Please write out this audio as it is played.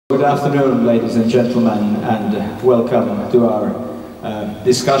Good afternoon, ladies and gentlemen, and welcome to our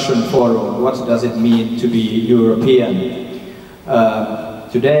discussion forum. What does it mean to be European?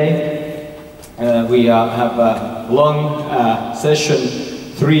 Today we have a long session,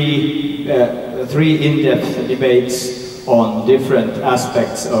 three in-depth debates on different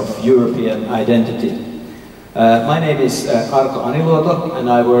aspects of European identity. My name is Arto Aniluoto, and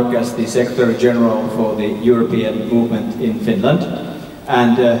I work as the Secretary General for the European Movement in Finland.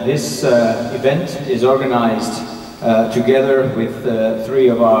 And this event is organized together with three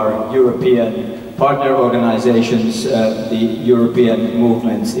of our European partner organizations, the European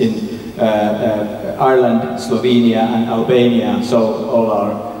movements in Ireland, Slovenia and Albania. So all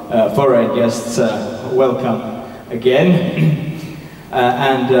our foreign guests, welcome again.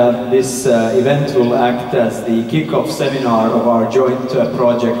 This event will act as the kick-off seminar of our joint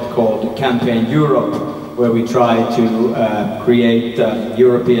project called Campaign Europe, where we try to create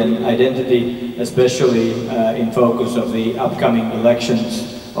European identity, especially in focus of the upcoming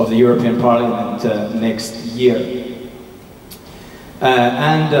elections of the European Parliament next year.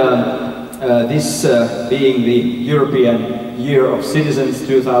 This being the European Year of Citizens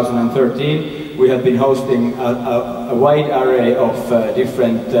 2013, we have been hosting a wide array of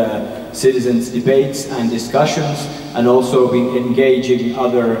different citizens' debates and discussions, and also been engaging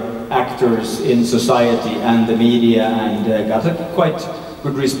other actors in society and the media, and got a quite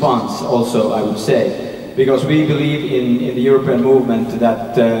good response also, I would say, because we believe in the European movement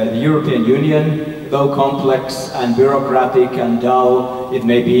that the European Union, though complex and bureaucratic and dull it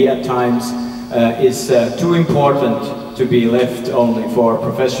may be at times, is too important to be left only for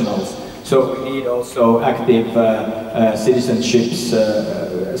professionals. So we need also active citizens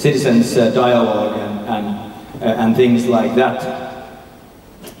dialogue and things like that.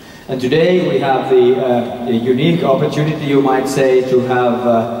 And today we have the unique opportunity, you might say, to have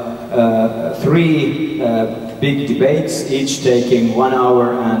three big debates, each taking 1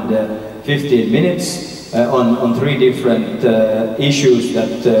 hour and 15 minutes on three different issues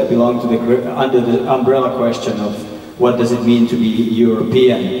that belong to under the umbrella question of what does it mean to be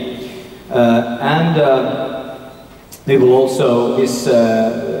European. We will also, this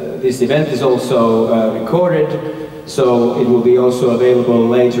event is also recorded, so it will be also available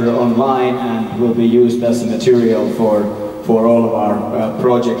later online and will be used as a material for all of our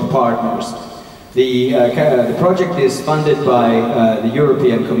project partners. The project is funded by the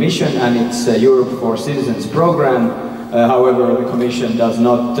European Commission and its Europe for Citizens program. However, the Commission does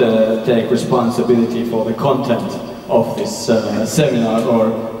not take responsibility for the content of this seminar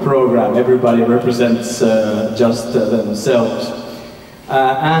or program. Everybody represents just themselves.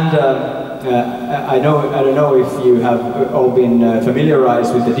 I don't know if you have all been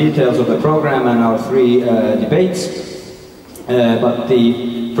familiarized with the details of the program and our three debates, but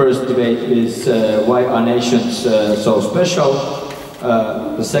the first debate is why are nations so special?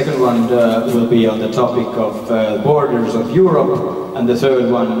 The second one will be on the topic of borders of Europe, and the third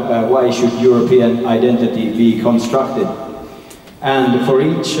one, why should European identity be constructed? And for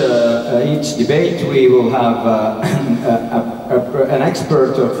each debate we will have an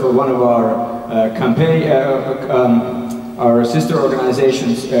expert of one of our our sister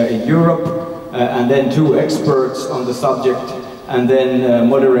organizations in Europe, and then two experts on the subject, and then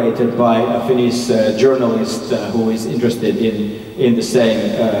moderated by a Finnish journalist who is interested in the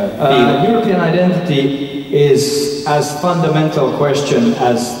same field. European identity is as fundamental question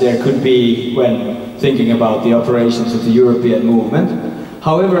as there could be when thinking about the operations of the European movement.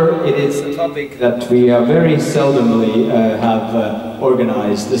 However, it is a topic that we very seldomly have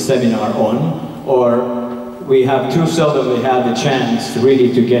organized a seminar on, or we have too seldomly had the chance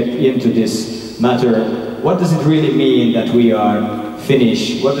really to get into this matter. What does it really mean that we are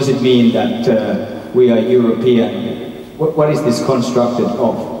Finnish? What does it mean that we are European? What is this constructed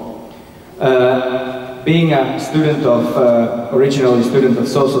of? Being a student of, originally student of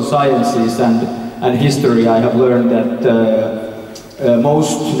social sciences and history, I have learned that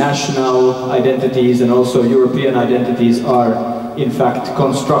most national identities and also European identities are in fact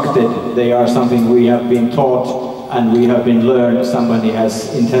constructed. They are something we have been taught and we have been learned. Somebody has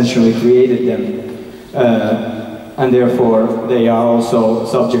intentionally created them. And therefore they are also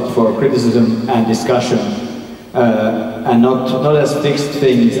subject for criticism and discussion, and not as fixed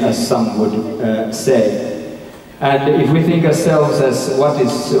things as some would say. And if we think ourselves as what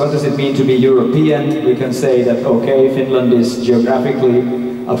does it mean to be European, we can say that okay, Finland is geographically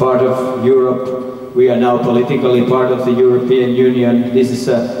a part of Europe. We are now politically part of the European Union. This is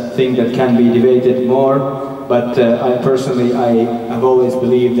a thing that can be debated more, but I have always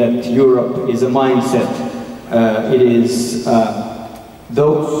believed that Europe is a mindset. It is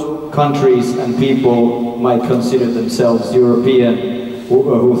those countries and people might consider themselves European,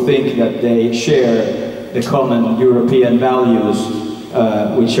 who think that they share the common European values,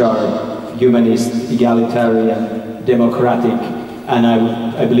 which are humanist, egalitarian, democratic, and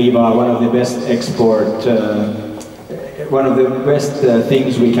I believe are one of the best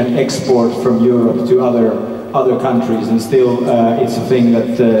things we can export from Europe to other countries, and still it's a thing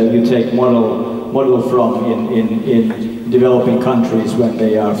that you take model from in developing countries when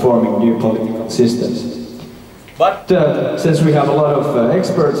they are forming new political systems. But since we have a lot of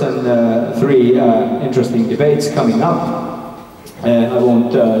experts and 3 interesting debates coming up, I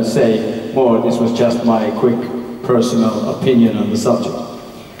won't say more. This was just my quick personal opinion on the subject.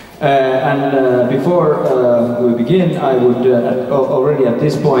 Before we begin, I would already at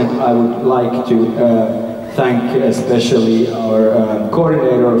this point I would like to thank especially our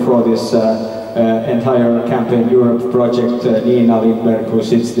coordinator for this entire Campaign Europe project, Nina Lindberg, who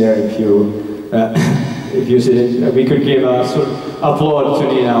sits there. If you see it, we could give a sort of applaud to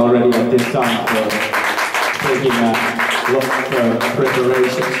Nina already at this time for taking a lot of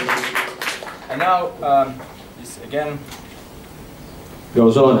preparation. And now this again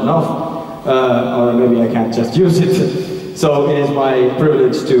goes on and off, or maybe I can't just use it. So it is my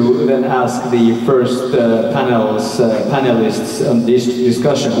privilege to then ask the first panelists on this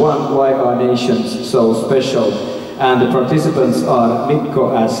discussion. One, why are nations so special? And the participants are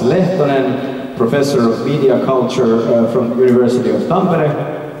Mikko Lehtonen, Professor of Media Culture from the University of Tampere,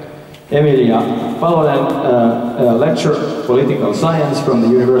 Emilia Palonen, Lecturer of Political Science from the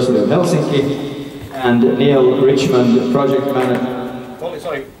University of Helsinki, and Neale Richmond,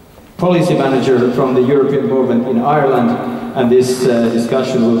 Policy Manager from the European Movement in Ireland. And this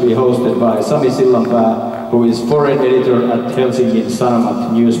discussion will be hosted by Sami Sillanpää, who is Foreign Editor at Helsingin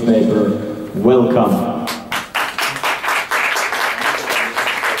Sanomat newspaper. Welcome.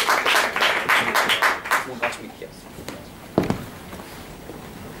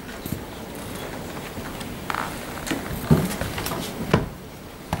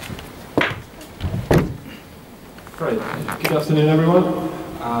 Right. Good afternoon, everyone.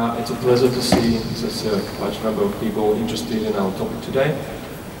 It's a pleasure to see such a large number of people interested in our topic today.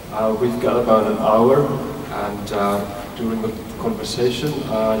 We've got about an hour, and during the conversation,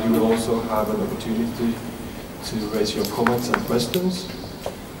 you will also have an opportunity to raise your comments and questions.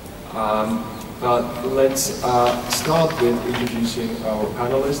 But let's start with introducing our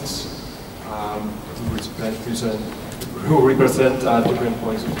panelists who represent different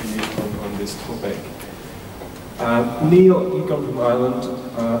points of view on this topic. Neale, you come from Ireland,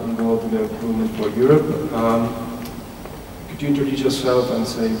 involved in the movement for Europe. Could you introduce yourself and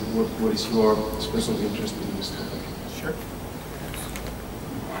say what is your special interest in this topic? Sure.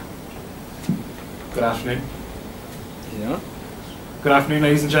 Good afternoon. Yeah. Good afternoon,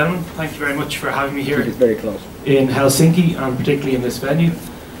 ladies and gentlemen. Thank you very much for having me here It's very close. in Helsinki, and particularly in this venue.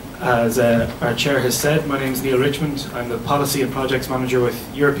 As our chair has said, my name is Neale Richmond. I'm the Policy and Projects Manager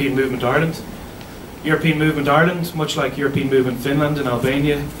with European Movement Ireland. European Movement Ireland, much like European Movement Finland and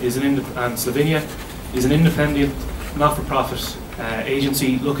Albania and Slovenia, is an independent, not-for-profit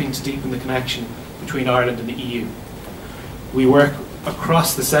agency looking to deepen the connection between Ireland and the EU. We work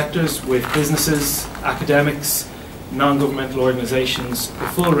across the sectors with businesses, academics, non-governmental organisations, a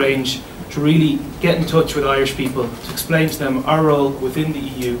full range, to really get in touch with Irish people, to explain to them our role within the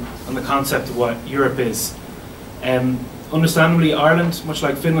EU and the concept of what Europe is. Understandably, Ireland, much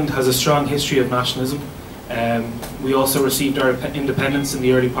like Finland, has a strong history of nationalism. We also received our independence in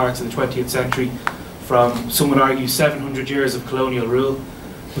the early parts of the 20th century from, some would argue, 700 years of colonial rule.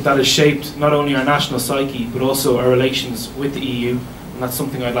 But that has shaped not only our national psyche, but also our relations with the EU, and that's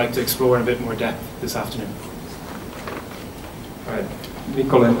something I'd like to explore in a bit more depth this afternoon. Right.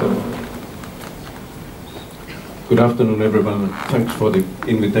 Mikko Lehtonen. Good afternoon, everyone. Thanks for the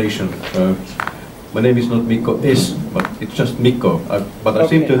invitation. My name is not Mikko S, but it's just Mikko. But I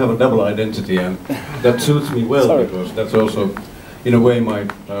seem to have a double identity, and that suits me well because that's also, in a way, my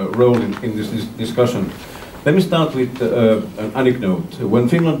role in this discussion. Let me start with an anecdote. When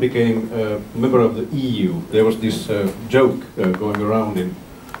Finland became a member of the EU, there was this joke going around in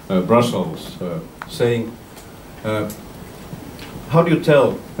Brussels saying, how do you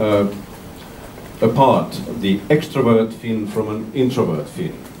tell apart the extrovert Finn from an introvert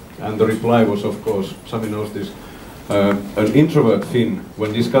Finn? And the reply was, of course, Sami knows this, an introvert Finn,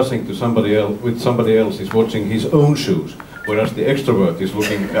 when discussing to somebody else, with somebody else, is watching his own shoes, whereas the extrovert is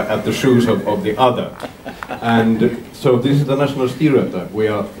looking at the shoes of the other. And so this is the national stereotype, we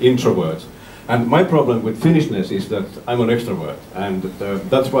are introverts. And my problem with Finnishness is that I'm an extrovert, and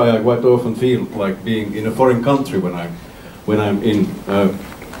that's why I quite often feel like being in a foreign country when I'm when I'm in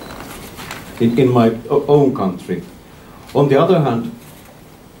my own country. On the other hand,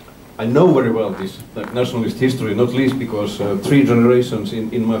 I know very well this nationalist history, not least because 3 generations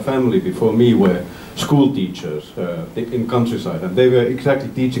in my family before me were school teachers in countryside, and they were exactly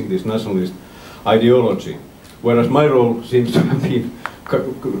teaching this nationalist ideology, whereas my role seems to have been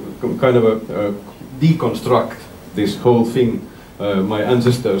kind of a deconstruct this whole thing my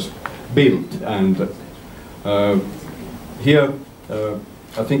ancestors built. And here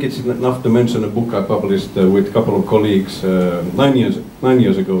I think it's enough to mention a book I published with a couple of colleagues 9 years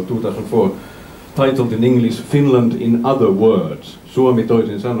ago, 2004, titled in English "Finland in Other Words," Suomi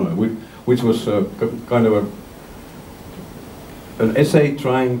toisin sanoen, which was kind of an essay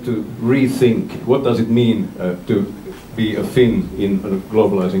trying to rethink what does it mean to be a Finn in a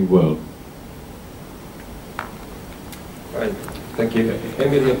globalizing world. Right, thank you.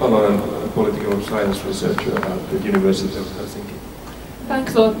 Emilia Palonen, a political science researcher at the University of Helsinki.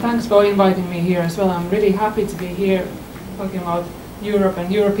 Thanks a lot. Thanks for inviting me here as well. I'm really happy to be here talking about Europe and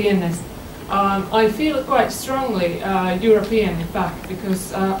Europeanness. I feel quite strongly European, in fact,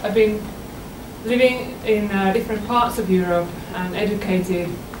 because I've been living in different parts of Europe and educated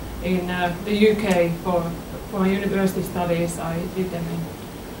in the UK for my university studies. I did them in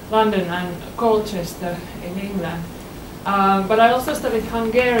London and Colchester in England. But I also studied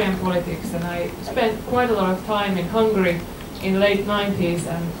Hungarian politics, and I spent quite a lot of time in Hungary in late 90s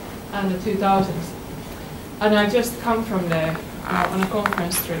and the 2000s. And I just come from there on a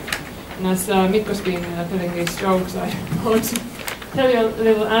conference trip. And as Mikko's been telling these jokes, I want to tell you a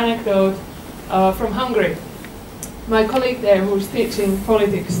little anecdote from Hungary. My colleague there, who's teaching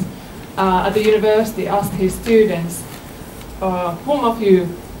politics at the university, asked his students, whom of you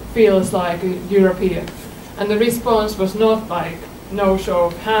feels like a European? And the response was not like no show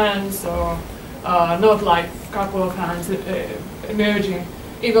of hands or not like a couple of hands emerging.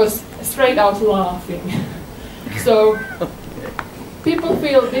 It was straight out laughing. So people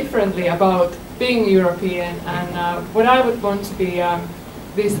feel differently about being European, and what I would want to be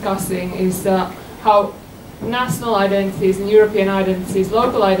discussing is how national identities and European identities,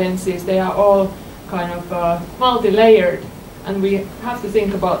 local identities, they are all kind of multi-layered, and we have to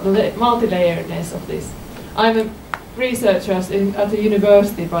think about the multi-layeredness of this. I'm a researcher at the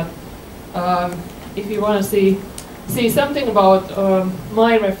university, but if you want to see something about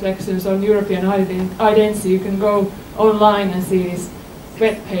my reflections on European identity, you can go online and see this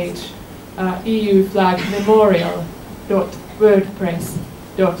webpage,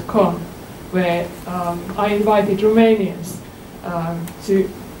 euflagmemorial.wordpress.com, where I invited Romanians to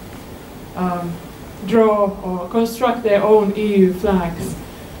draw or construct their own EU flags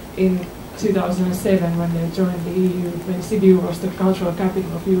in 2007 when they joined the EU, when Sibiu was the cultural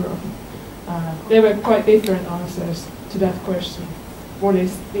capital of Europe. There were quite different answers to that question. What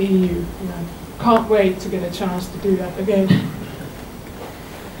is the EU? Can't wait to get a chance to do that again.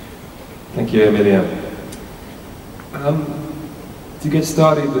 Thank you, Emilia. To get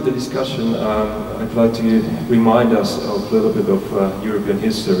started with the discussion, I'd like to remind us of a little bit of European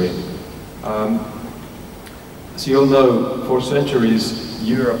history. As you all know, for centuries,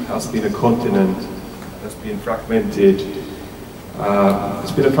 Europe has been a continent that has been fragmented.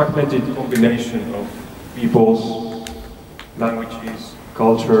 It's been a fragmented combination of peoples, languages,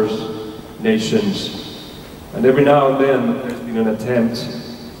 cultures, nations, and every now and then there's been an attempt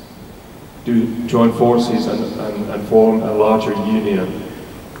to join forces and form a larger union.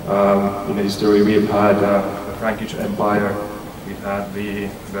 In history we've had the Frankish Empire, we've had the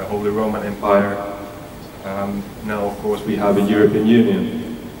Holy Roman Empire, now of course we have a European Union.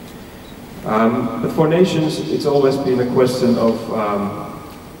 But for nations it's always been a question of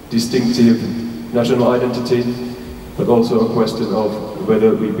distinctive national identity, but also a question of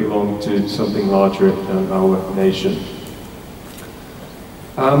whether we belong to something larger than our nation.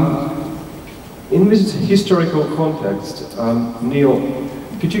 In this historical context, Neale,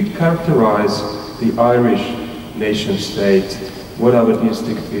 could you characterize the Irish nation state? What are the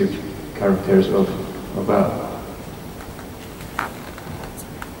distinctive characters of that?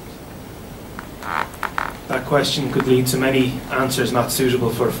 That question could lead to many answers not suitable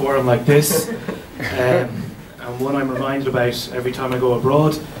for a forum like this. And one I'm reminded about every time I go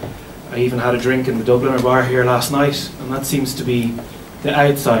abroad. I even had a drink in the Dubliner bar here last night, and that seems to be the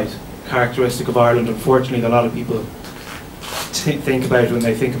outside characteristic of Ireland, unfortunately, that a lot of people think about when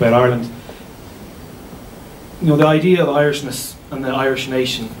they think about Ireland. You know, the idea of Irishness and the Irish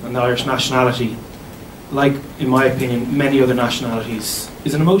nation and the Irish nationality, like, in my opinion, many other nationalities,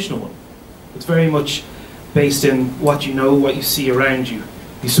 is an emotional one. It's very much based in what you know, what you see around you.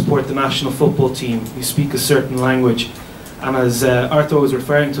 You support the national football team, you speak a certain language, And as Arthur was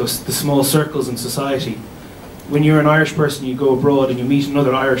referring to us, the small circles in society. When you're an Irish person, you go abroad and you meet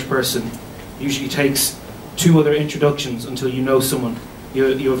another Irish person. It usually takes 2 other introductions until you know someone.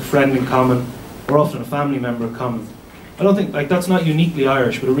 You have a friend in common, or often a family member in common. I don't think, like, that's not uniquely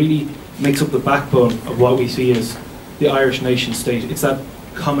Irish, but it really makes up the backbone of what we see as the Irish nation state. It's that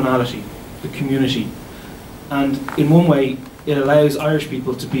commonality, the community. And in one way, it allows Irish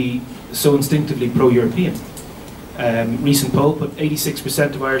people to be so instinctively pro-European. Recent poll put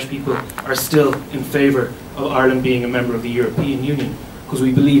 86% of Irish people are still in favour of Ireland being a member of the European Union, because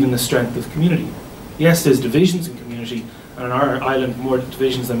we believe in the strength of community. Yes, there's divisions in community, and in our island more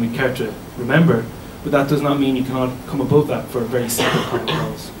divisions than we care to remember, but that does not mean you cannot come above that for a very simple kind of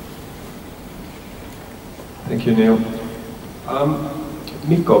cause. Thank you, Neale.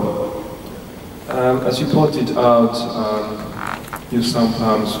 Mikko, as you pointed out, you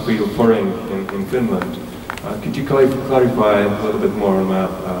sometimes feel foreign in Finland. Could you clarify a little bit more on that?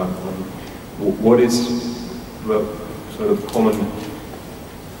 What is the sort of common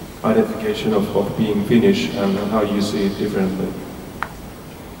identification of being Finnish and how you see it differently?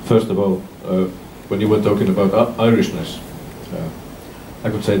 First of all, when you were talking about Irishness, I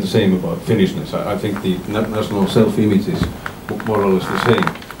could say the same about Finnishness. I think the national self-image is more or less the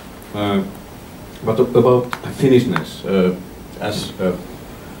same. But about Finnishness, as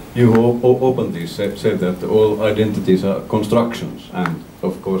you who opened this said that all identities are constructions, and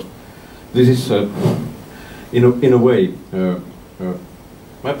of course this is in a way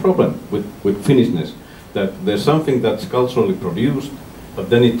my problem with Finnishness, that there's something that's culturally produced, but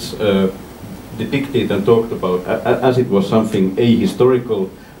then it's depicted and talked about as it was something ahistorical,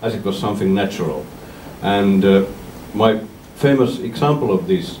 as it was something natural. And my famous example of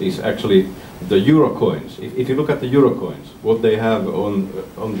this is actually the euro coins. If you look at the euro coins, what they have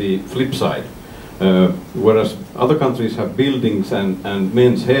on the flip side, whereas other countries have buildings and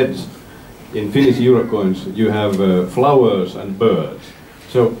men's heads, in Finnish euro coins you have flowers and birds.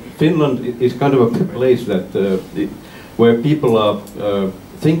 So Finland is kind of a place that where people are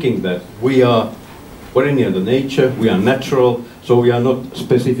thinking that we are very near the nature, we are natural, so we are not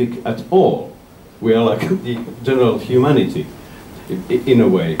specific at all. We are like the general humanity in a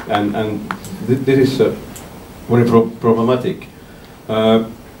way, and this is very problematic. To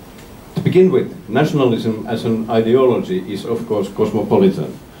begin with, nationalism as an ideology is of course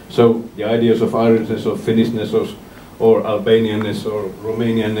cosmopolitan. So the ideas of Irishness or Finnishness or Albanianness or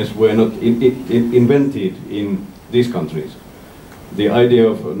Romanianness were not invented in these countries. The idea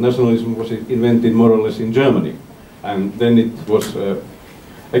of nationalism was invented more or less in Germany, and then it was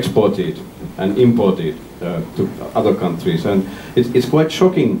exported and imported to other countries. And it's quite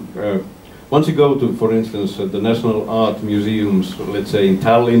shocking. Once you go to, for instance, the national art museums, let's say in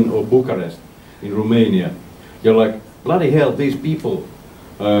Tallinn or Bucharest, in Romania, you're like, bloody hell, these people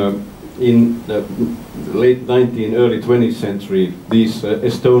in the late 19th, early 20th century, these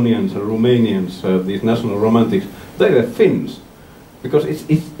Estonians and Romanians, these national romantics, they were Finns, because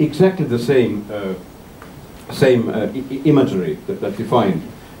it's exactly the same imagery that you find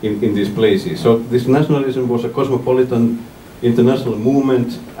in these places. So this nationalism was a cosmopolitan international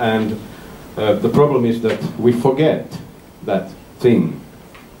movement, and the problem is that we forget that thing,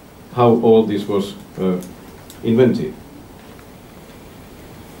 how all this was invented.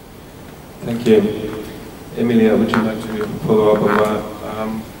 Thank you. Emilia, would you like to follow up on that?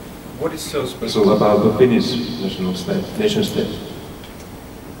 What is so special about the Finnish nation state?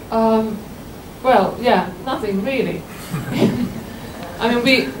 Well, yeah, nothing really. I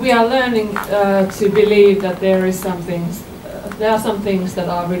mean, we are learning to believe that there are some things that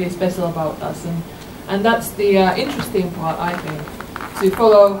are really special about us, and that's the interesting part, I think, to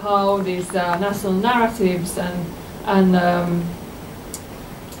follow how these national narratives and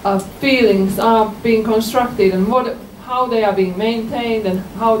feelings are being constructed, and how they are being maintained and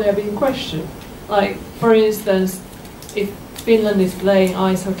how they are being questioned. Like, for instance, if Finland is playing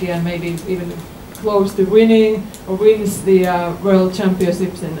ice hockey and maybe even close to winning or wins the World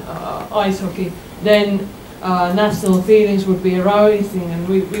Championships in ice hockey, then national feelings would be arising, and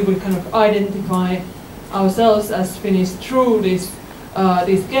we would kind of identify ourselves as Finnish through these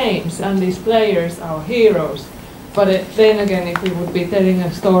games and these players, our heroes. But then again, if we would be telling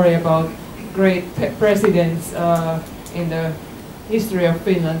a story about great presidents in the history of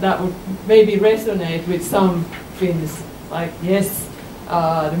Finland, that would maybe resonate with some Finns. Like, yes,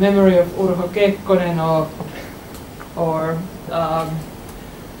 the memory of Urho Kekkonen or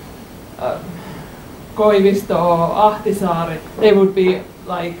Koivisto or Ahtisaari, they would be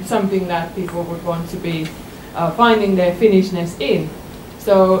like something that people would want to be finding their Finnishness in.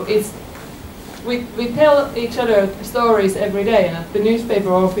 So we tell each other stories every day, and at the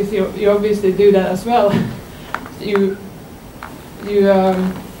newspaper office you obviously do that as well. you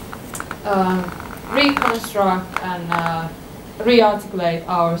reconstruct and re-articulate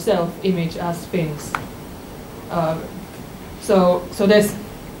our self-image as Finns. So there's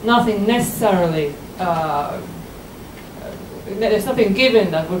nothing necessarily, there's nothing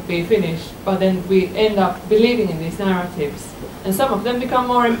given that would be Finnish, but then we end up believing in these narratives. And some of them become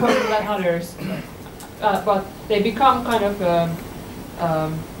more important than others, but they become kind of,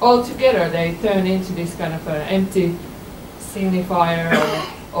 altogether they turn into this kind of empty signifier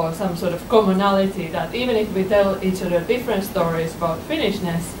or some sort of commonality that even if we tell each other different stories about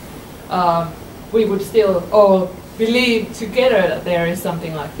Finnishness, we would still all believe together that there is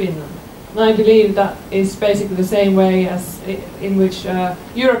something like Finland. And I believe that is basically the same way as in which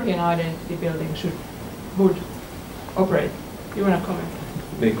European identity building would operate. You want to comment?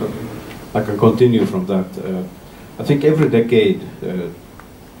 I can continue from that. I think every decade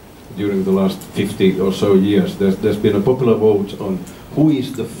during the last 50 or so years, there's been a popular vote on who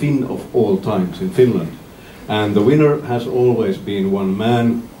is the Finn of all times in Finland. And the winner has always been one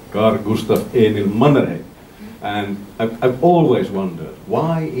man, Carl Gustaf Emil Mannerheim. And I've always wondered,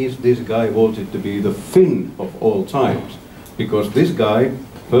 why is this guy voted to be the Finn of all times? Because this guy,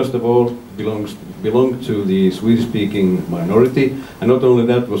 first of all, belonged to the Swedish-speaking minority, and not only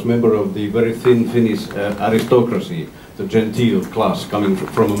that, was member of the very thin Finnish aristocracy, the genteel class coming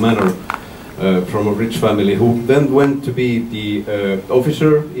from a manor, from a rich family, who then went to be the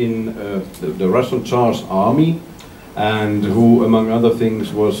officer in the Russian Tsar's army, and who, among other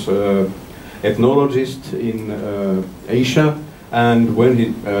things, was ethnologist in Asia, and when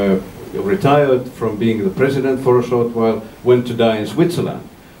he retired from being the president for a short while, went to die in Switzerland.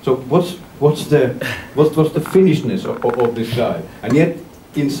 So what's the Finnishness of this guy? And yet,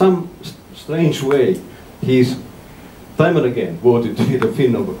 in some strange way, he's time and again voted to be the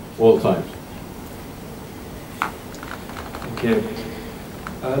Finn of all times. Okay.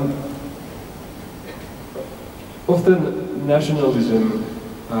 Often nationalism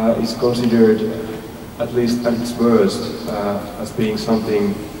is considered, at least at its worst, as being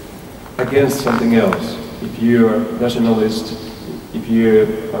something against something else. If you're a nationalist, if you're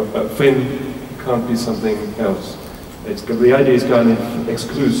a Finn, you can't be something else. The idea is kind of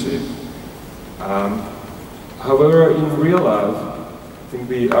exclusive. However, in real life, I think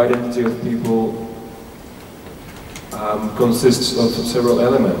the identity of people consists of several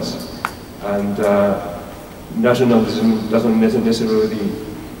elements, and nationalism doesn't necessarily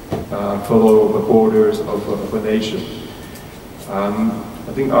follow the borders of a nation.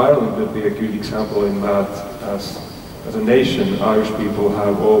 I think Ireland would be a good example in that. As a nation, Irish people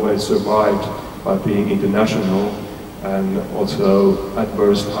have always survived by being international, and also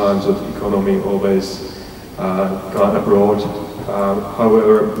adverse times of the economy always gone abroad.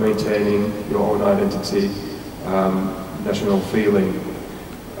 However, maintaining your own identity, national feeling.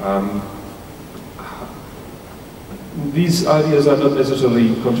 These ideas are not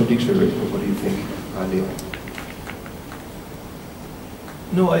necessarily contradictory. What do you think, Neale?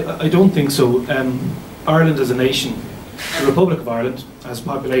 No, I don't think so. Ireland as a nation, the Republic of Ireland, has a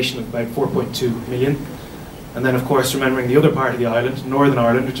population of about 4.2 million. And then, of course, remembering the other part of the island, Northern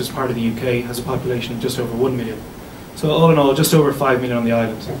Ireland, which is part of the UK, has a population of just over 1 million. So all in all, just over 5 million on the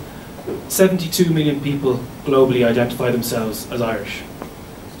island. 72 million people globally identify themselves as Irish.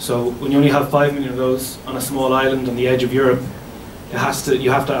 So when you only have 5 million of those on a small island on the edge of Europe, you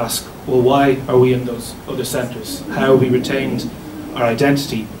have to ask, well, why are we in those other centres? How have we retained our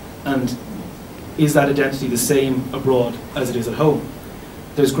identity? And is that identity the same abroad as it is at home?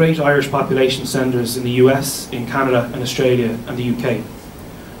 There's great Irish population centres in the US, in Canada and Australia and the UK.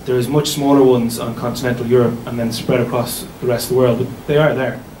 There's much smaller ones on continental Europe and then spread across the rest of the world, but they are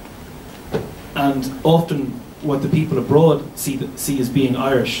there. And often what the people abroad see as being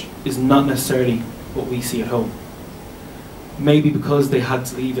Irish is not necessarily what we see at home. Maybe because they had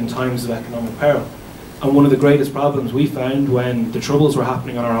to leave in times of economic peril. And one of the greatest problems we found when the troubles were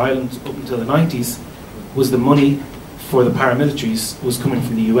happening on our island up until the 90s was the money for the paramilitaries was coming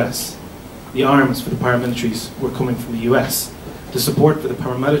from the US. The arms for the paramilitaries were coming from the US. The support for the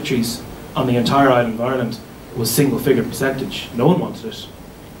paramilitaries on the entire island of Ireland was single-figure percentage. No one wanted it.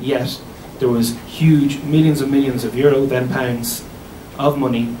 Yet there was huge millions and millions of euro, then pounds, of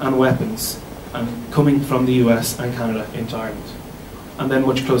money and weapons and coming from the US and Canada into Ireland. And then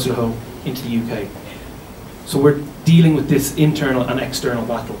much closer to home, into the UK. So we're dealing with this internal and external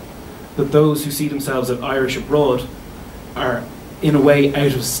battle. That those who see themselves as Irish abroad are in a way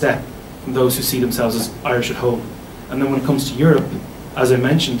out of step from those who see themselves as Irish at home. And then when it comes to Europe, As I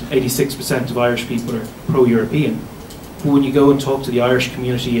mentioned, 86% of Irish people are pro-European. But when you go and talk to the Irish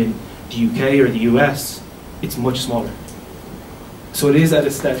community in the UK or the US, it's much smaller. So it is at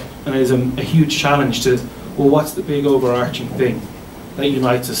a step, and it is a huge challenge to, well, what's the big overarching thing that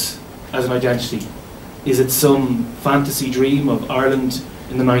unites us as an identity? Is it some fantasy dream of Ireland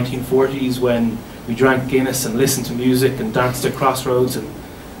in the 1940s when we drank Guinness and listened to music and danced at crossroads? And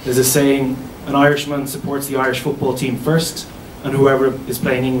there's a saying, an Irishman supports the Irish football team first and whoever is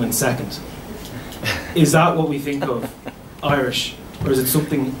playing England second. Is that what we think of Irish? Or is it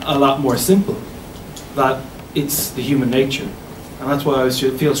something a lot more simple? That it's the human nature. And that's why I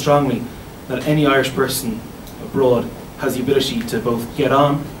feel strongly that any Irish person abroad has the ability to both get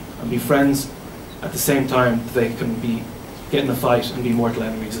on and be friends at the same time that they can be get in a fight and be mortal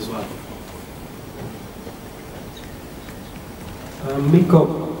enemies as well.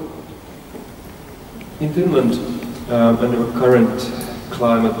 Mikko, in Finland, under the current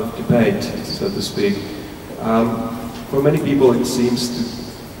climate of debate, so to speak, for many people it seems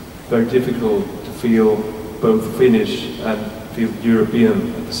very difficult to feel both Finnish and feel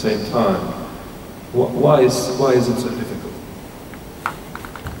European at the same time. Why is it so difficult?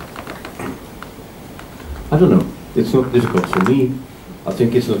 I don't know. It's not difficult for me. I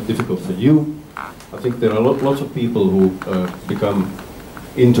think it's not difficult for you. I think there are lots of people who become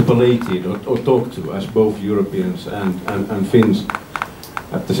interpolated or talked to as both Europeans and Finns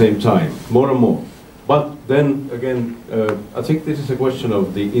at the same time, more and more. But then again, I think this is a question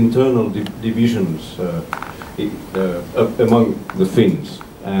of the internal divisions among the Finns.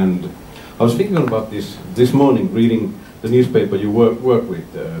 And I was thinking about this morning, reading the newspaper you work with.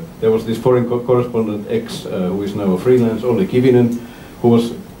 There was this foreign correspondent who is now a freelance, Olli Kivinen, who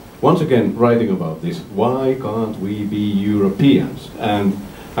was once again writing about this. Why can't we be Europeans? And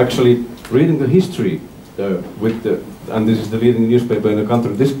actually reading the history and this is the leading newspaper in the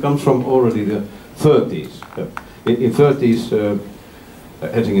country, this comes from already the 30s. In 30s,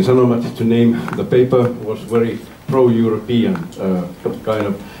 Helsingin Sanomat, to name the paper, was very pro-European, kind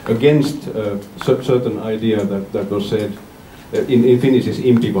of against certain idea that was said in Finnish is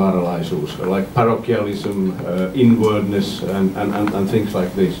impivaaralaisuus, like parochialism, inwardness, and things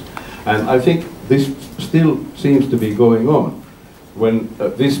like this. And I think this still seems to be going on. When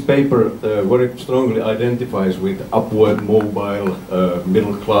this paper very strongly identifies with upward mobile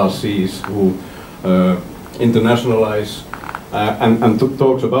middle classes who internationalize and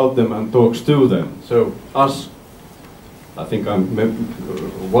talks about them and talks to them. So us, I think I'm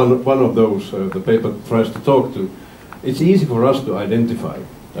one of those the paper tries to talk to. It's easy for us to identify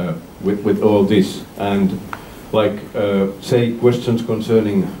with all this, and like say questions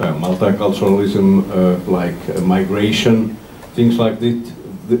concerning multiculturalism, like migration, things like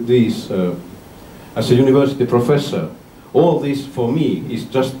these. As a university professor, all this for me is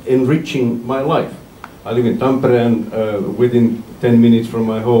just enriching my life. I live in Tampere, and within 10 minutes from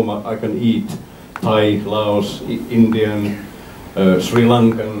my home I can eat Thai, Laos, Indian, Sri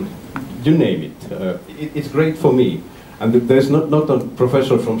Lankan, you name it. It's great for me. And there's not a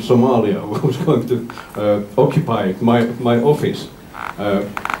professor from Somalia who's going to occupy my office.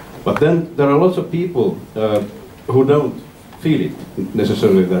 But then there are lots of people who don't feel it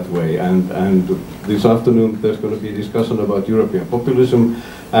necessarily that way. And this afternoon there's going to be a discussion about European populism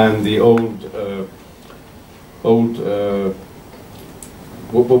and the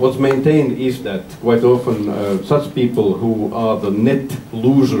what's maintained is that quite often such people who are the net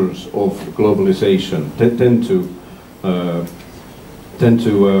losers of globalization tend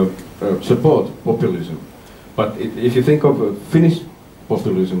to support populism. But if you think of Finnish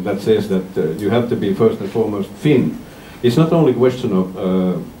populism that says that you have to be first and foremost Finn, it's not only a question of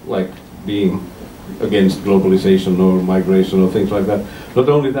like being against globalization or migration or things like that. Not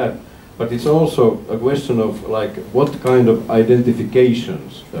only that, but it's also a question of like what kind of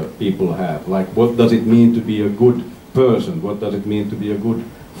identifications people have. Like what does it mean to be a good person? What does it mean to be a good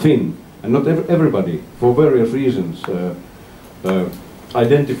Finn? And not everybody, for various reasons,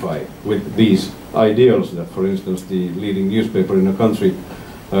 identify with these ideals that, for instance, the leading newspaper in the country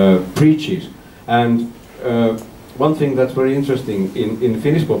preaches. And one thing that's very interesting in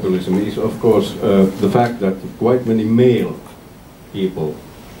Finnish populism is, of course, the fact that quite many male people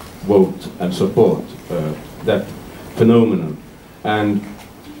vote and support that phenomenon. And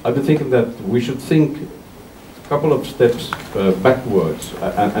I've been thinking that we should think a couple of steps backwards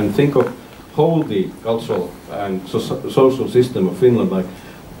and think of whole the cultural and social system of Finland, like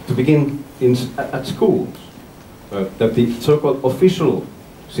to begin at schools, that the so-called official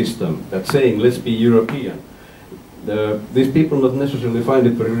system that's saying let's be European, these people not necessarily find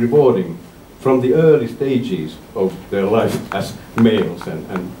it very rewarding from the early stages of their life as males.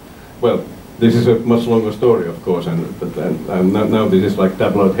 And well, this is a much longer story, of course, and now this is like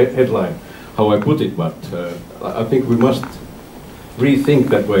tabloid headline, how I put it, but I think we must rethink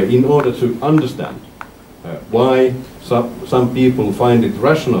that way in order to understand why some people find it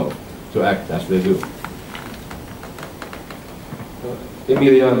rational to act as they do.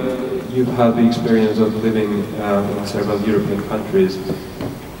 Emilia, you've had the experience of living in several European countries.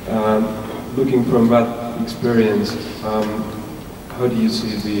 Looking from that experience, how do you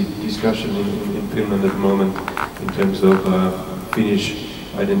see the discussion in Finland at the moment in terms of Finnish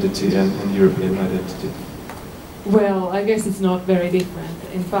identity and European identity? Well, I guess it's not very different.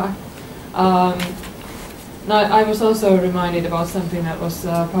 In fact, I was also reminded about something that was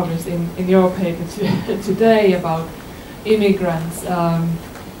published in your paper today about immigrants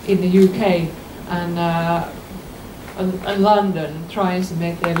in the UK and London trying to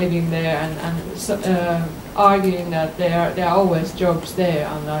make their living there and arguing that there are always jobs there,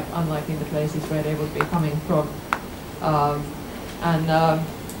 unlike in the places where they would be coming from.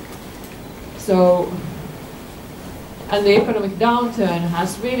 And the economic downturn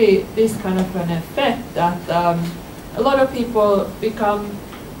has really this kind of an effect that a lot of people become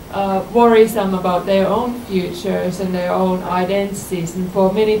worrisome about their own futures and their own identities. And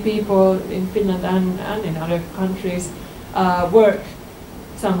for many people in Finland and in other countries, work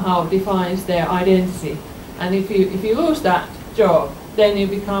somehow defines their identity. And if you lose that job, then you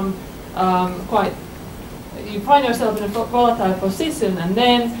become you find yourself in a volatile position, and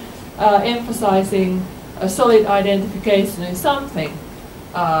then emphasizing a solid identification in something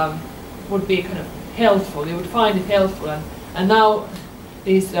would be kind of helpful. You would find it helpful, and now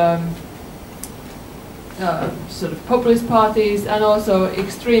these sort of populist parties and also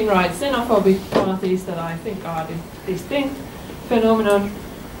extreme right xenophobic parties that I think are the distinct phenomenon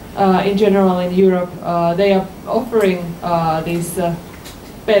in general in Europe. They are offering these sort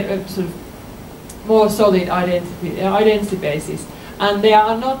of more solid identity basis. And there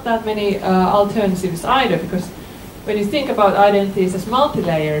are not that many alternatives either, because when you think about identities as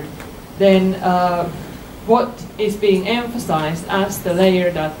multi-layered, then what is being emphasized as the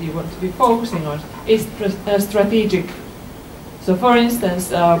layer that you want to be focusing on is strategic. So for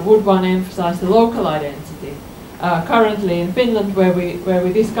instance, would one emphasize the local identity? Currently in Finland, where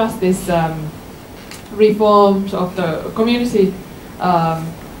we discuss this reforms of the community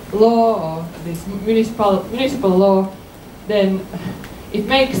law, or this municipal law, then it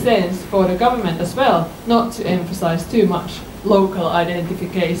makes sense for the government as well not to emphasize too much local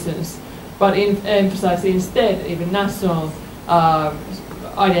identifications, but emphasize instead even national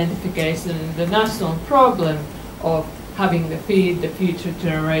identification, the national problem of having to feed the future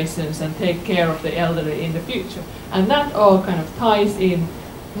generations and take care of the elderly in the future. And that all kind of ties in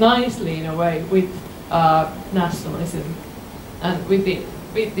nicely in a way with nationalism and with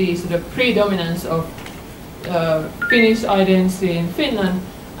the sort of predominance of Finnish identity in Finland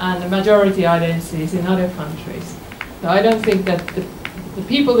and the majority identities in other countries. So I don't think that the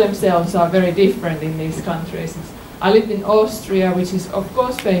people themselves are very different in these countries. I lived in Austria, which is of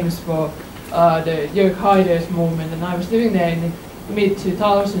course famous for the Jörg Haider's movement, and I was living there in the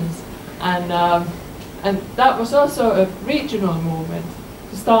mid-2000s, and that was also a regional movement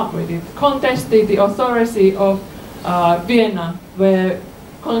to start with. It contested the authority of Vienna, where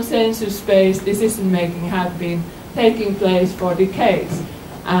consensus-based decision-making had been taking place for decades,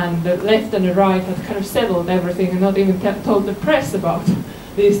 and the left and the right had kind of settled everything and not even told the press about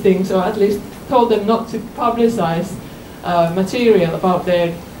these things, or at least told them not to publicize material about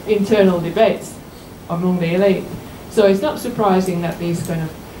their internal debates among the elite. So it's not surprising that these kind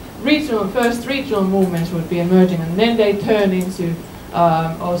of first regional movements would be emerging, and then they turn into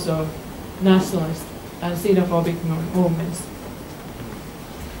also nationalist and xenophobic movements.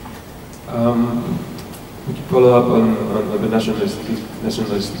 We can follow up on the nationalist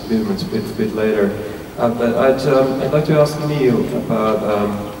movements a bit later. But I'd like to ask Neale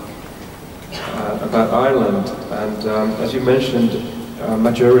about Ireland. And as you mentioned,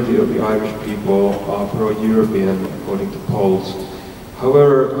 majority of the Irish people are pro-European according to polls.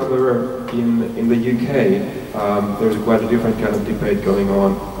 However, in the UK, there's quite a different kind of debate going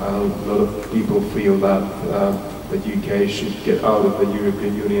on. A lot of people feel that the UK should get out of the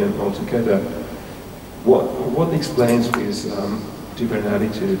European Union altogether. What explains these different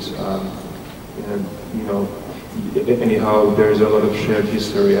attitudes? And you know, anyhow, there is a lot of shared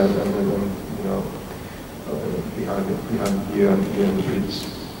history and you know, behind you and the Brits.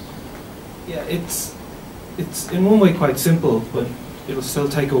 Yeah, it's in one way quite simple, but it'll still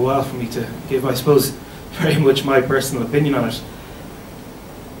take a while for me to give, I suppose, very much my personal opinion on it.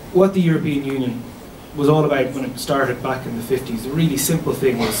 what the European Union was all about when it started back in the 50s, the really simple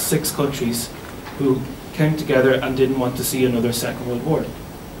thing was 6 countries who came together and didn't want to see another Second World War.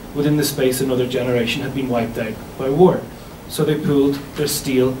 Within the space, another generation had been wiped out by war. So they pooled their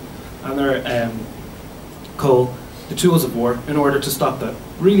steel and their coal, the tools of war, in order to stop that.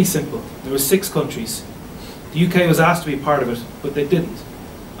 Really simple. There were 6 countries. The UK was asked to be part of it, but they didn't.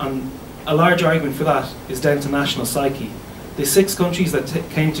 And a large argument for that is down to national psyche. The 6 countries that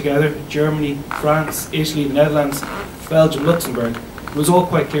came together, Germany, France, Italy, the Netherlands, Belgium, Luxembourg, it was all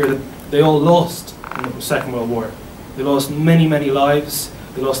quite clear that they all lost in the Second World War. They lost many, many lives,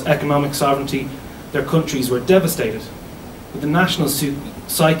 they lost economic sovereignty, their countries were devastated. But the national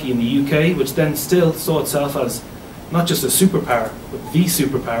psyche in the UK, which then still saw itself as not just a superpower, but the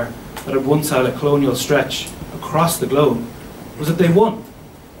superpower that had once had a colonial stretch across the globe, was that they won.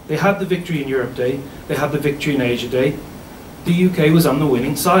 They had the victory in Europe Day, they had the victory in Asia Day. The UK was on the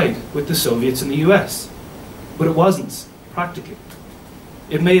winning side with the Soviets and the US. But it wasn't, practically.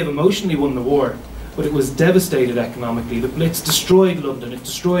 It may have emotionally won the war, but it was devastated economically. The Blitz destroyed London, it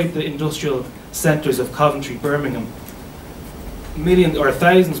destroyed the industrial centres of Coventry, Birmingham. Millions, or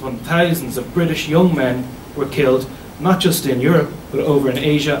thousands upon thousands of British young men were killed, not just in Europe, but over in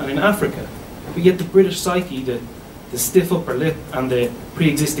Asia and in Africa. But yet the British psyche, the stiff upper lip and the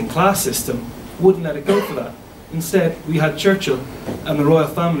pre-existing class system wouldn't let it go for that. Instead, we had Churchill and the royal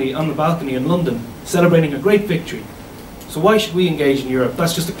family on the balcony in London celebrating a great victory. So why should we engage in Europe?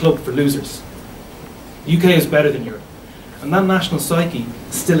 That's just a club for losers. The UK is better than Europe. And that national psyche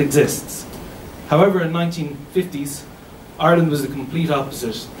still exists. However, in the 1950s, Ireland was the complete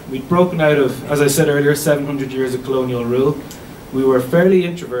opposite. We'd broken out of, as I said earlier, 700 years of colonial rule. We were fairly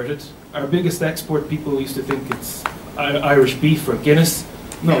introverted. Our biggest export, people used to think it's Irish beef or Guinness.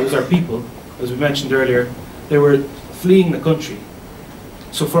 No, it was our people, as we mentioned earlier. They were fleeing the country.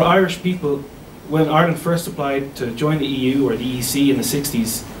 So for Irish people, when Ireland first applied to join the EU or the EEC in the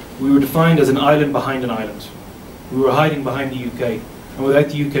 60s, we were defined as an island behind an island. We were hiding behind the UK. And without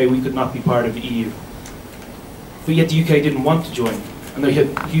the UK, we could not be part of the EU. But yet the UK didn't want to join. And there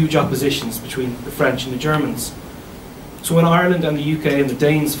had huge oppositions between the French and the Germans. So when Ireland and the UK and the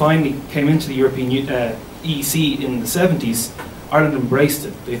Danes finally came into the European EEC in the 70s, Ireland embraced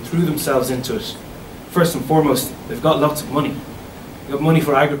it. They threw themselves into it. First and foremost, they've got lots of money. They've got money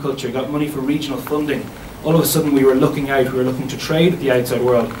for agriculture, they've got money for regional funding. All of a sudden we were looking out, we were looking to trade with the outside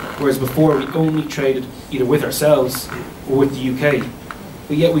world, whereas before we only traded either with ourselves or with the UK.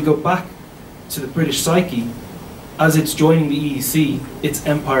 But yet we go back to the British psyche. As it's joining the EEC, its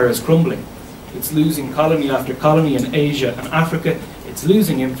empire is crumbling. It's losing colony after colony in Asia and Africa. It's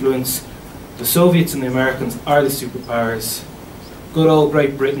losing influence. The Soviets and the Americans are the superpowers. Good old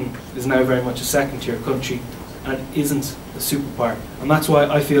Great Britain is now very much a second-tier country and isn't a superpower. And that's why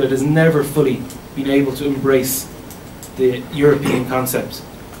I feel it has never fully been able to embrace the European concept.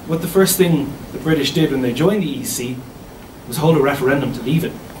 What the first thing the British did when they joined the EEC was hold a referendum to leave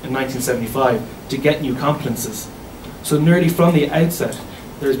it in 1975 to get new competences. So nearly from the outset,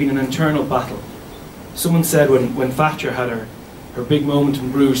 there's been an internal battle. Someone said when Thatcher had her big moment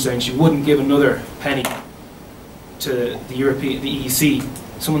in Bruges saying she wouldn't give another penny to the EEC,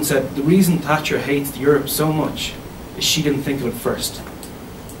 someone said the reason Thatcher hates Europe so much is she didn't think of it first.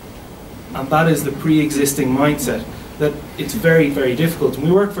 And that is the pre-existing mindset, that it's very, very difficult. And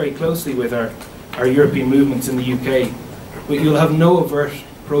we work very closely with our European movements in the UK, but you'll have no overt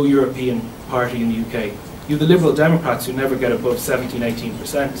pro-European party in the UK. You have the Liberal Democrats who never get above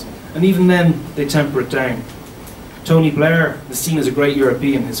 17–18%, and even then they temper it down. Tony Blair is seen as a great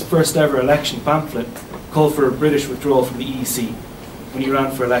European. His first ever election pamphlet called for a British withdrawal from the EEC when he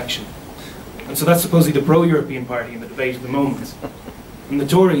ran for election. And so that's supposedly the pro-European party in the debate at the moment. And the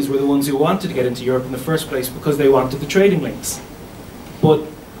Tories were the ones who wanted to get into Europe in the first place because they wanted the trading links. But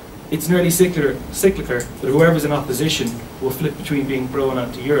it's nearly cyclical that whoever's in opposition will flip between being pro and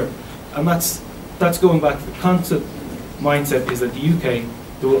anti-Europe. And that's going back to the concept mindset is that the UK,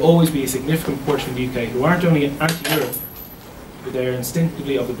 there will always be a significant portion of the UK who aren't only anti-Europe, but they are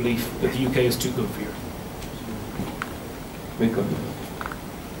instinctively of the belief that the UK is too good for Europe. Mikko.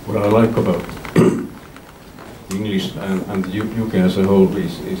 What I like about English and the UK as a whole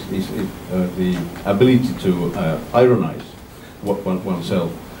is the ability to ironize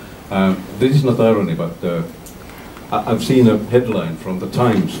oneself. This is not irony, but I've seen a headline from the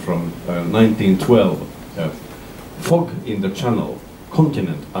Times from 1912, fog in the Channel,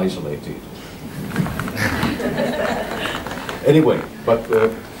 continent isolated. Anyway, but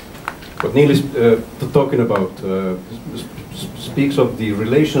what Neale is talking about speaks of the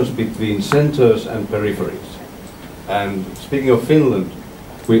relations between centers and peripheries. And speaking of Finland,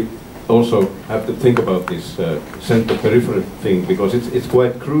 we also have to think about this center-periphery thing, because it's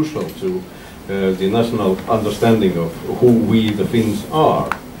quite crucial to the national understanding of who we, the Finns, are.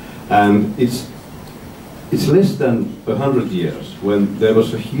 And it's less than 100 years when there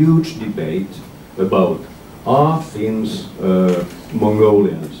was a huge debate about, are Finns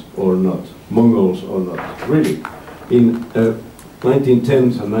Mongolians or not, Mongols or not? Really, in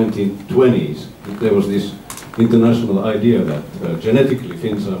 1910s and 1920s, there was this international idea that genetically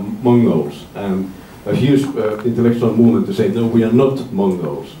Finns are Mongols, and a huge intellectual movement to say, no, we are not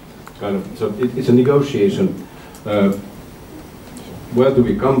Mongols. Kind of, so it's a negotiation. Where do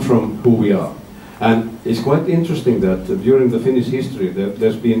we come from, who we are? And it's quite interesting that during the Finnish history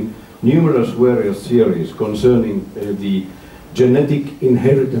there's been numerous various theories concerning the genetic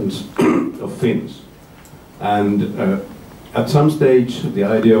inheritance of Finns. And at some stage the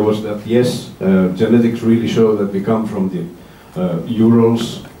idea was that yes, genetics really show that we come from the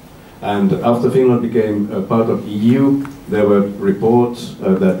Urals, and after Finland became part of EU, there were reports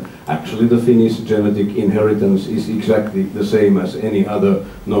that actually the Finnish genetic inheritance is exactly the same as any other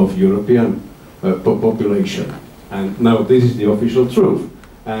North European population. And now this is the official truth.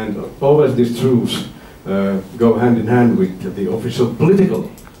 And always these truths go hand in hand with the official political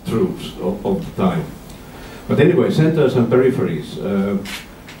truths of the time. But anyway, centers and peripheries.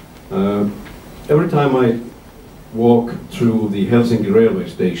 Every time I walk through the Helsinki railway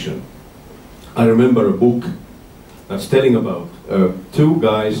station, I remember a book that's telling about two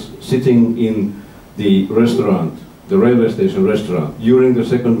guys sitting in the restaurant, the railway station restaurant, during the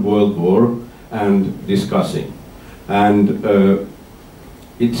Second World War and discussing. And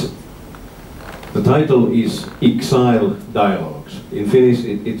the title is Exile Dialogues. In Finnish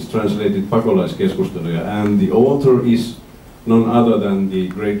it's translated Pakolaiskeskusteluja, and the author is none other than the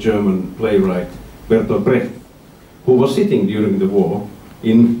great German playwright Bertolt Brecht, who was sitting during the war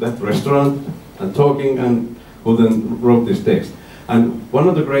in that restaurant and talking, and who then wrote this text. And one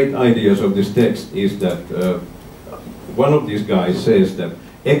of the great ideas of this text is that one of these guys says that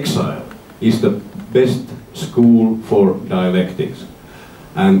exile is the best school for dialectics.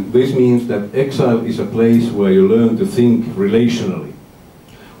 And this means that exile is a place where you learn to think relationally.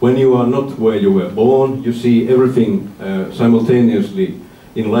 When you are not where you were born, you see everything simultaneously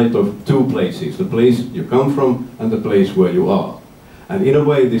in light of two places, the place you come from and the place where you are. And in a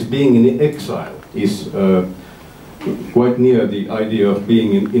way, this being in exile is quite near the idea of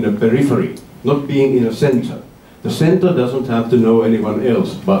being in a periphery, not being in a center. The center doesn't have to know anyone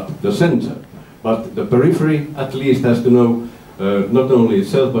else but the center. But the periphery at least has to know not only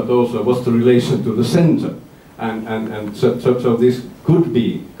itself, but also what's the relation to the center. And so this could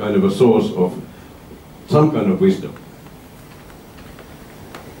be kind of a source of some kind of wisdom.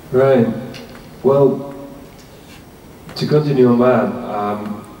 Right. Well, to continue on that,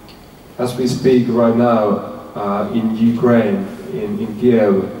 as we speak right now, in Ukraine, in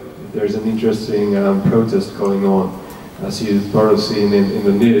Kiev, there's an interesting protest going on, as you've probably seen in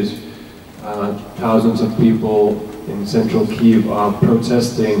the news. Thousands of people in central Kiev are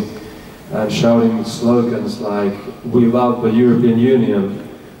protesting and shouting slogans like "We love the European Union"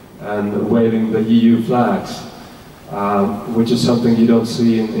 and waving the EU flags, which is something you don't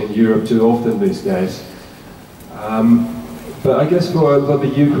see in Europe too often these days. But I guess for the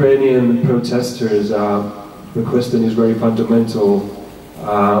Ukrainian protesters, the question is very fundamental.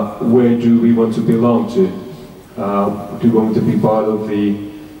 Where do we want to belong to? Do we want to be part of the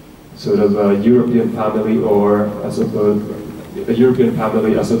sort of European family, or as opposed a European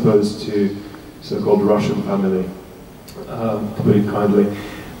family as opposed to so-called Russian family, to put it kindly?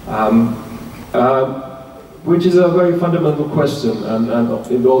 Which is a very fundamental question, and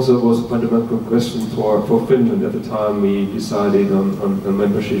it also was a fundamental question for Finland at the time we decided on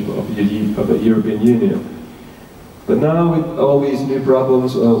membership of the European Union. But now with all these new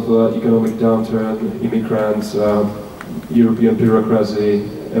problems of economic downturn, immigrants, European bureaucracy,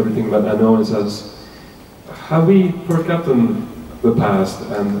 everything that annoys us, have we forgotten the past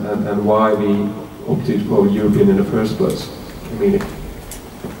and why we opted for European in the first place? Emilia?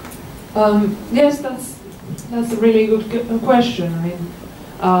 Yes, that's a really good question. I mean,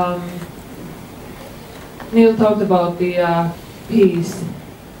 Neale talked about the peace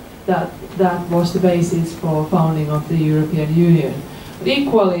that was the basis for founding of the European Union. But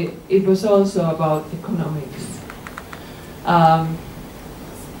equally, it was also about economics.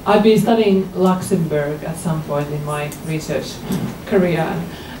 I've been studying Luxembourg at some point in my research career,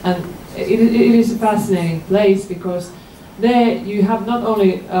 and it is a fascinating place because there you have not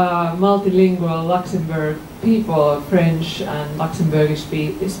only multilingual Luxembourg people, French and Luxembourgish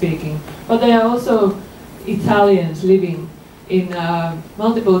speaking, but there are also Italians living in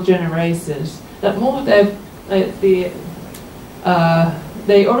multiple generations that moved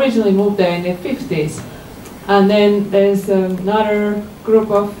they originally moved there in the 50s, and then there's another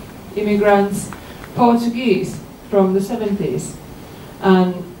group of immigrants, Portuguese, from the 70s,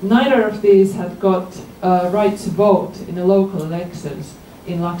 and neither of these had got right to vote in the local elections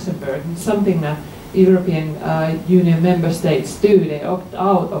in Luxembourg. It's something that European Union member states do. They opt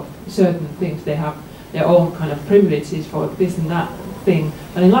out of certain things. They have their own kind of privileges for this and that thing.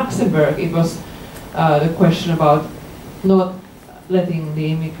 And in Luxembourg, it was the question about not letting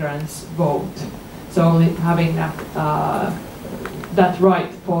the immigrants vote, so only having that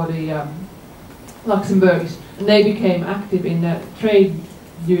right for the Luxembourgish, and they became active in the trade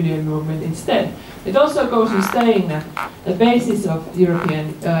union movement instead. It also goes in saying that the basis of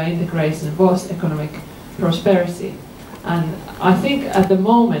European integration was economic prosperity, and I think at the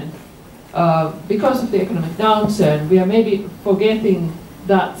moment, because of the economic downturn, we are maybe forgetting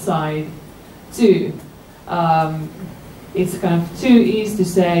that side too. It's kind of too easy to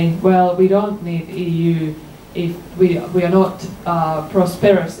say, well, we don't need EU if we are not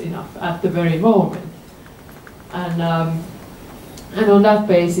prosperous enough at the very moment. And on that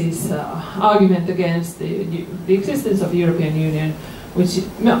basis, argument against the existence of European Union, which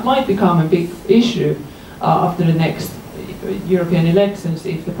might become a big issue after the next European elections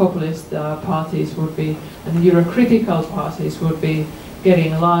if the populist parties would be, and the Euro-critical parties would be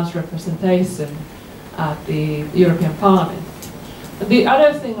getting a large representation at the European Parliament. The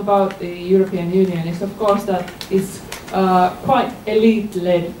other thing about the European Union is, of course, that it's quite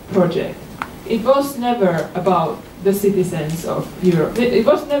elite-led project. It was never about the citizens of Europe. It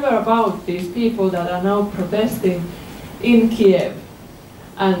was never about these people that are now protesting in Kiev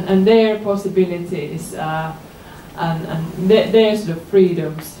and their possibilities and their sort of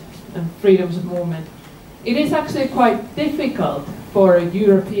freedoms and freedoms of movement. It is actually quite difficult for a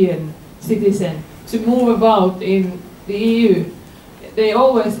European citizen to move about in the EU. They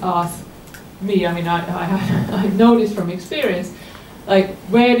always ask me, I mean, I know this from experience, like,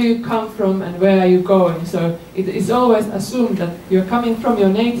 where do you come from and where are you going? So it is always assumed that you're coming from your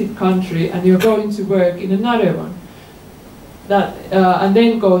native country and you're going to work in another one. That, and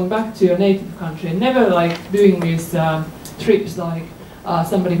then going back to your native country, and never like doing these trips like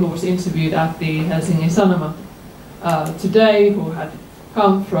somebody who was interviewed at the Helsingin Sanomat today, who had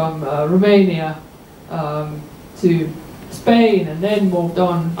come from Romania to Spain and then moved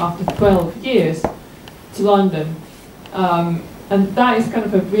on after 12 years to London. And that is kind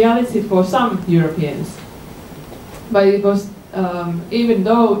of a reality for some Europeans. But it was, even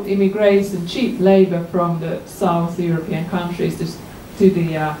though immigration, cheap labor from the South European countries to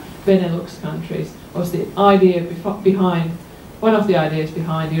the Benelux countries was the idea behind, one of the ideas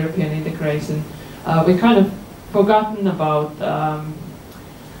behind European integration, we kind of forgotten about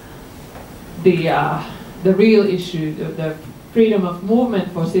the real issue, the freedom of movement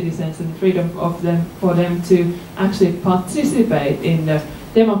for citizens and freedom for them to actually participate in the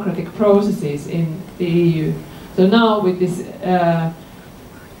democratic processes in the EU. So now with this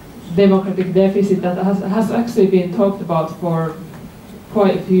democratic deficit that has actually been talked about for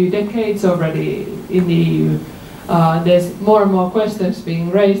quite a few decades already in the EU, there's more and more questions being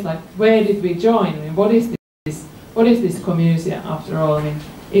raised, like, where did we join? I mean, what is this community after all? I mean,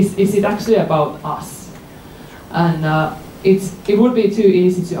 is it actually about us? And it would be too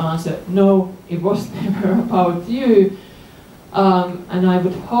easy to answer, no, it was never about you. And I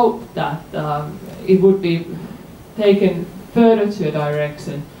would hope that it would be taken further to a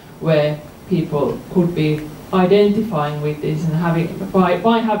direction where people could be identifying with this and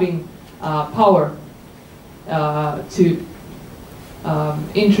by having power to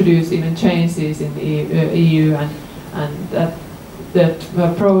introduce even changes in the EU, and that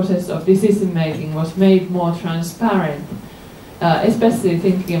the process of decision making was made more transparent, especially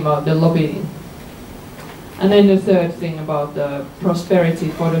thinking about the lobbying. And then the third thing about the prosperity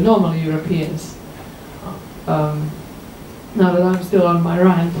for the normal Europeans. Now that I'm still on my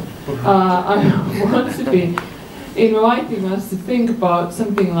rant, I want to be inviting us to think about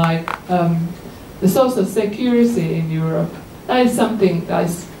something like the social security in Europe. That is something that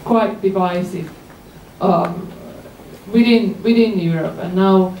is quite divisive within Europe, and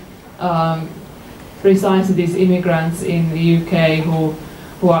now precisely these immigrants in the UK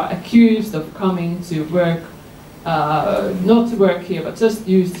who are accused of coming to work, not to work here, but just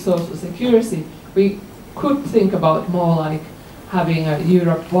use the social security. We could think about more like having a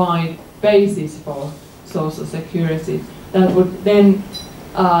Europe-wide basis for social security that would then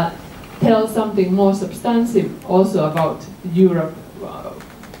tell something more substantive also about Europe,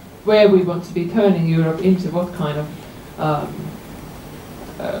 where we want to be turning Europe into, what kind of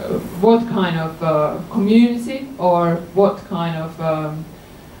community or what kind of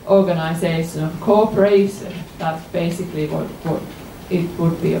organization of cooperation. That's basically what it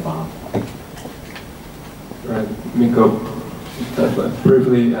would be about. Right, Mikko,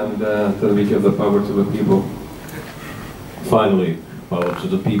 briefly, and then we give the power to the people. Finally, power to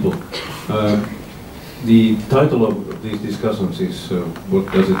the people. The title of these discussions is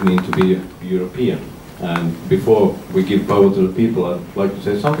what does it mean to be European? And before we give power to the people, I'd like to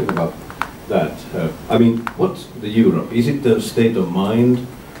say something about that. I mean, what's the Europe? Is it the state of mind,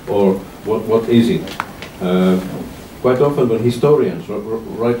 or what is it? Quite often when historians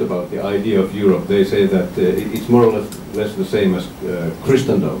write about the idea of Europe, they say that it's more or less the same as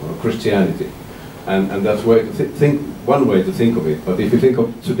Christendom or Christianity. And that's one way to think of it. But if you think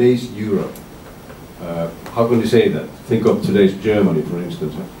of today's Europe, how can you say that? Think of today's Germany, for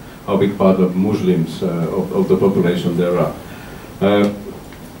instance. How big part of Muslims of the population there are.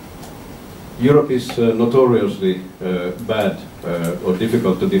 Europe is notoriously bad or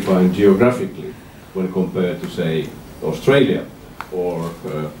difficult to define geographically when compared to, say, Australia or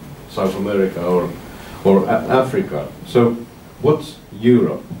South America or Africa. So what's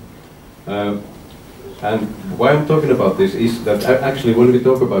Europe? And why I'm talking about this is that actually when we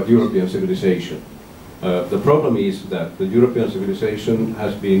talk about European civilization, the problem is that the European civilization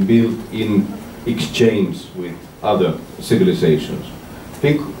has been built in exchange with other civilizations.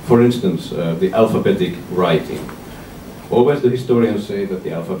 Think, for instance, the alphabetic writing. Always the historians say that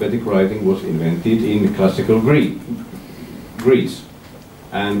the alphabetic writing was invented in classical Greece.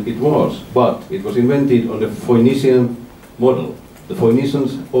 And it was, but it was invented on the Phoenician model. The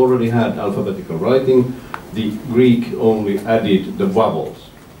Phoenicians already had alphabetical writing, the Greek only added the vowels,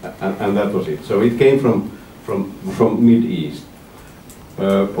 and that was it. So it came from Mid-East.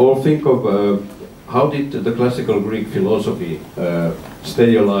 Or think of how did the classical Greek philosophy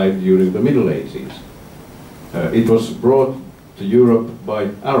stay alive during the Middle Ages? It was brought to Europe by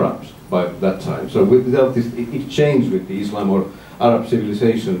Arabs by that time. So without this exchange with the Islam or Arab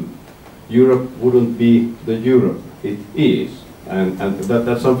civilization, Europe wouldn't be the Europe it is. And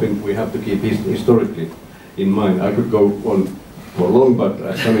that's something we have to keep historically in mind. I could go on for long, but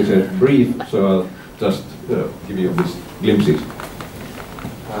as Sami said, brief, so I'll just give you these glimpses.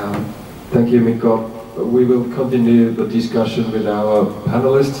 Thank you, Mikko. We will continue the discussion with our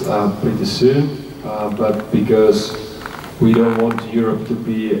panelists pretty soon, but because we don't want Europe to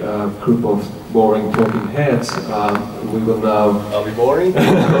be a group of boring talking heads, we will now... Are we boring?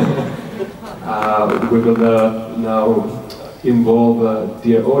 We will now involve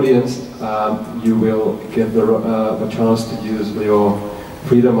dear audience. You will get the chance to use your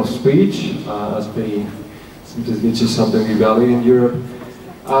freedom of speech, which is something we value in Europe.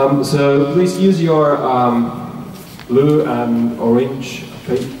 So please use your blue and orange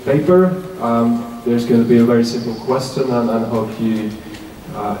paper. There's going to be a very simple question, and I hope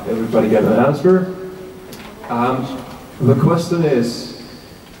everybody get an answer. The question is,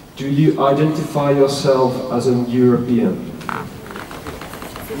 do you identify yourself as an European?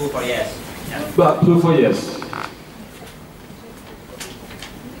 Blue for yes. But blue for yes.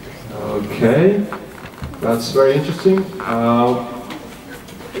 Okay, that's very interesting.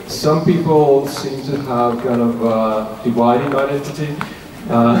 Some people seem to have kind of dividing identity.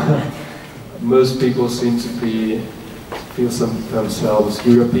 Most people seem to feel themselves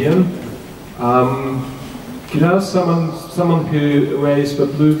European. Could I have someone who raised the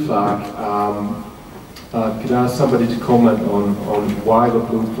blue flag? Could I ask somebody to comment on why the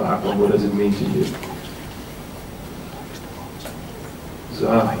blue flag, and what does it mean to you? So,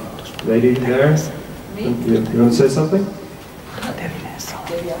 lady there, you want to say something?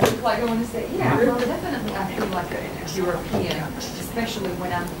 Like I want to say, yeah, well, definitely I feel like a European, especially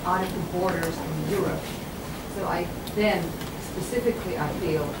when I'm out of the borders in Europe. So then specifically I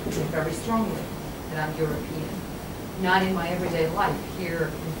feel very strongly that I'm European. Not in my everyday life here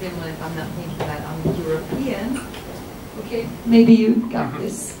in Finland. I'm not thinking that I'm European. Okay, maybe you got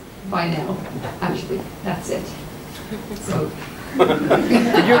this by now. Actually, that's it. So.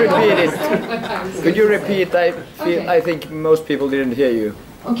 Could you repeat it? Could you repeat? I think most people didn't hear you.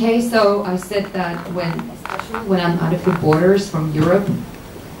 Okay, so I said that especially when I'm out of the borders from Europe,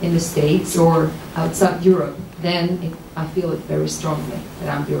 in the States or outside Europe, then I feel it very strongly that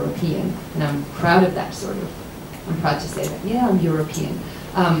I'm European, and I'm proud of that sort of. I'm proud to say that, yeah, I'm European.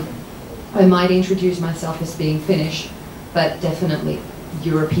 I might introduce myself as being Finnish, but definitely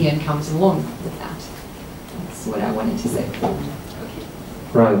European comes along with that. That's what I wanted to say. Okay.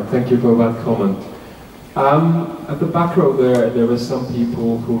 Right, thank you for that comment. At the back row there were some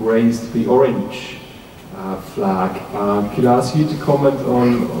people who raised the orange flag. Could I ask you to comment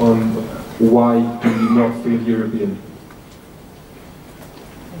on why do you not feel European?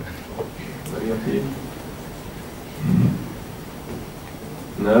 Any of you?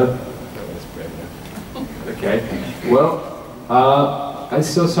 No? Okay. Well, I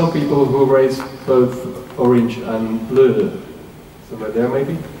saw some people who raised both orange and blue. Somewhere there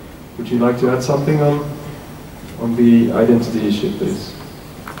maybe? Would you like to add something on the identity issue, please?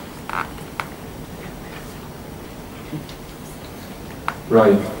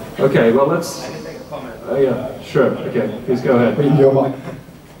 Right. Okay, well let's... I can make a comment. Yeah, sure. Okay, please go ahead.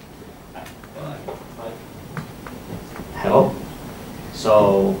 Hello.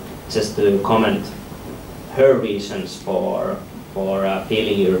 So, just to comment, her reasons for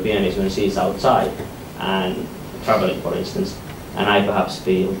feeling European is when she's outside and traveling, for instance. And I perhaps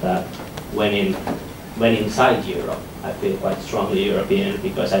feel that when inside Europe, I feel quite strongly European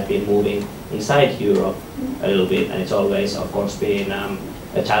because I've been moving inside Europe a little bit, and it's always, of course, been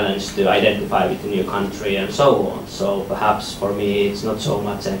a challenge to identify with the new country and so on. So perhaps for me, it's not so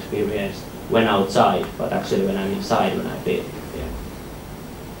much an experience when outside, but actually when I'm inside, when I feel.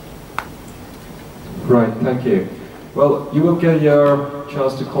 Right, thank you. Well, you will get your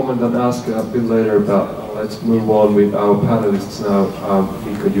chance to comment and ask a bit later, but let's move on with our panelists now.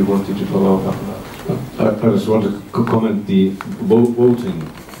 Mikko, you wanted to follow up on that? I just want to comment the voting.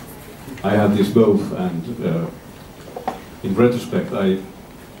 I had this both, and in retrospect, I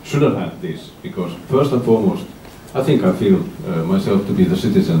should have had this, because first and foremost, I think I feel myself to be the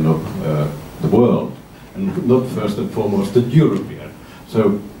citizen of the world, and not first and foremost the European.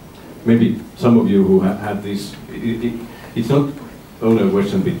 So maybe some of you who had this, it's not only a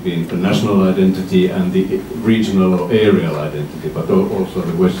question between the national identity and the regional or areal identity, but also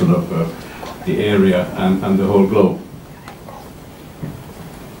the question of the area and the whole globe.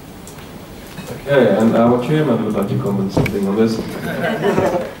 Okay, and our chairman would like to comment something on this.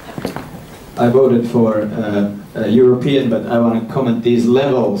 I voted for European, but I want to comment these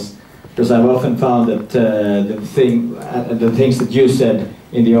levels, because I've often found that the things that you said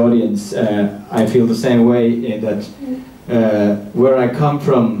in the audience, I feel the same way, in that where I come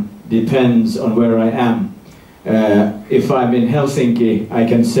from depends on where I am. If I'm in Helsinki, I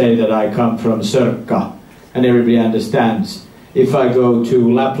can say that I come from Sörkka, and everybody understands. If I go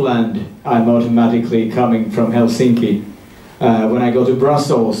to Lapland, I'm automatically coming from Helsinki. When I go to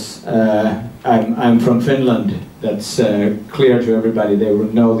Brussels, I'm from Finland. That's clear to everybody. They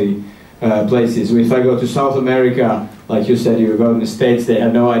will know the places. If I go to South America, like you said, you go in the States, they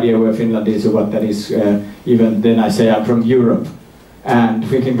have no idea where Finland is or what that is. Even then I say I'm from Europe. And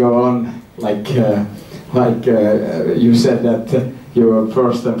we can go on like you said that you are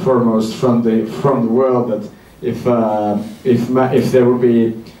first and foremost from the world, that if there would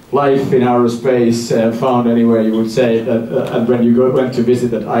be life in outer space found anywhere, you would say that, and when you went to visit,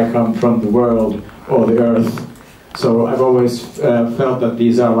 that I come from the world or the earth. So I've always felt that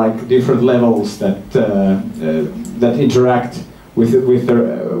these are like different levels that that interact with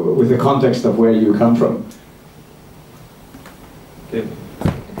the context of where you come from. Okay.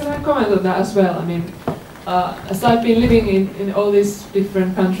 Can I comment on that as well? I mean, as I've been living in all these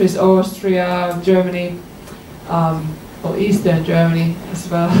different countries, Austria, Germany, or Eastern Germany as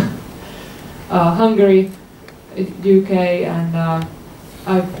well, Hungary, UK, and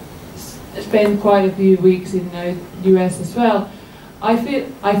I've spent quite a few weeks in the US as well. I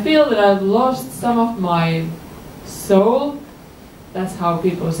feel that I've lost some of my soul. That's how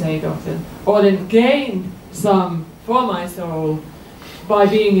people say it often. Or then gained some for my soul by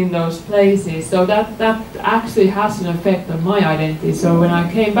being in those places. So that actually has an effect on my identity. So when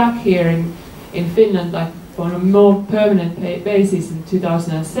I came back here in Finland, like on a more permanent basis in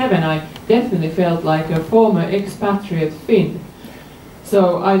 2007, I definitely felt like a former expatriate Finn.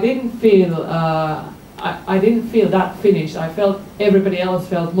 So I didn't feel I didn't feel that Finnish. I felt everybody else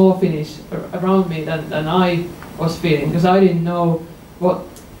felt more Finnish around me than I was feeling, because I didn't know what,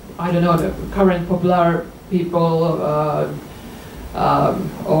 I don't know, the current popular people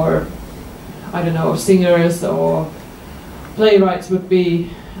or I don't know, singers or playwrights would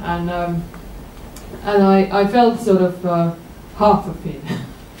be, and I felt sort of half a Finn.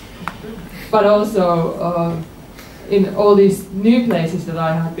 But also in all these new places that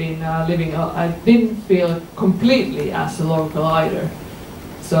I have been living, I didn't feel completely as a local either.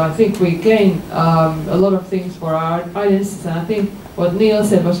 So I think we gain a lot of things for our identities, and I think what Neale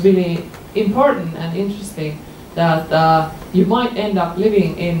said was really important and interesting, that you might end up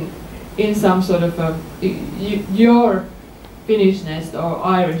living in some sort of your Finnishness or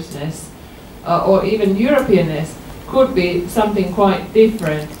Irishness or even Europeanness could be something quite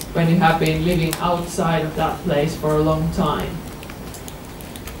different when you have been living outside of that place for a long time.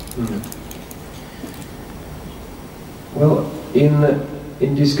 Well,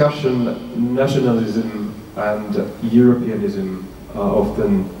 in discussion, nationalism and Europeanism are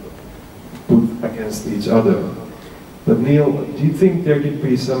often put against each other. But Neale, do you think there could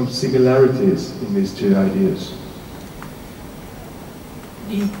be some similarities in these two ideas?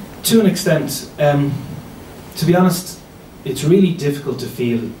 To an extent. To be honest, it's really difficult to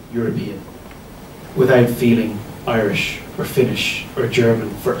feel European without feeling Irish or Finnish or German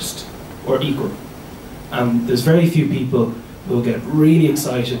first, or equal. There's very few people who will get really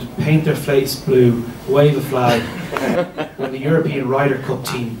excited, paint their face blue, wave a flag when the European Ryder Cup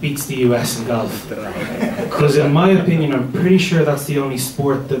team beats the US in golf. Because in my opinion, I'm pretty sure that's the only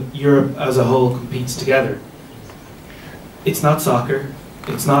sport that Europe as a whole competes together. It's not soccer,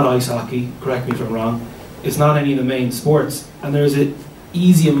 it's not ice hockey, correct me if I'm wrong, it's not any of the main sports, and there's an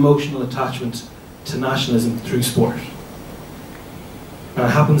easy emotional attachment to nationalism through sport. And it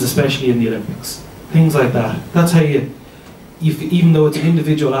happens especially in the Olympics. Things like that. That's how you even though it's an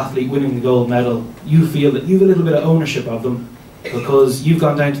individual athlete winning the gold medal, you feel that you have a little bit of ownership of them because you've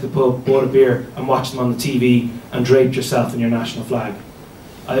gone down to the pub, bought a beer and watched them on the TV and draped yourself in your national flag.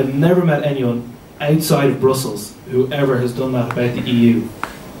 I have never met anyone outside of Brussels who ever has done that about the EU.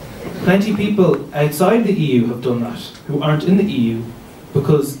 Plenty of people outside the EU have done that, who aren't in the EU,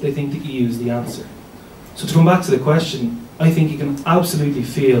 because they think the EU is the answer. So to come back to the question, I think you can absolutely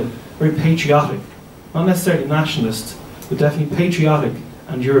feel very patriotic, not necessarily nationalist, but definitely patriotic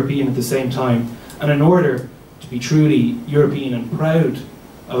and European at the same time. And in order to be truly European and proud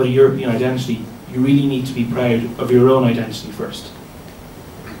of a European identity, you really need to be proud of your own identity first.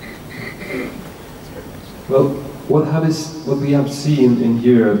 Well, what we have seen in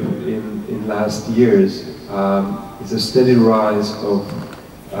Europe in last years is a steady rise of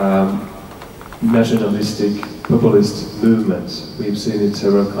nationalistic populist movements. We've seen it in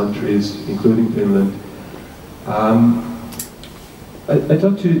several countries, including Finland. I'd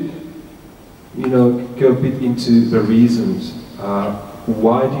like to, go a bit into the reasons.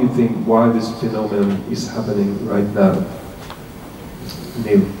 Why do you think this phenomenon is happening right now?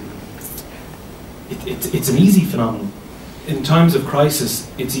 Neale. It's an easy phenomenon. In times of crisis,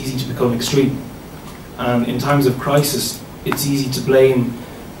 it's easy to become extreme. And in times of crisis, it's easy to blame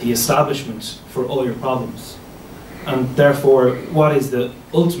the establishment for all your problems. And therefore, what is the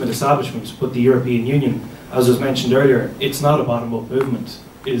ultimate establishment but the European Union? As was mentioned earlier, it's not a bottom-up movement.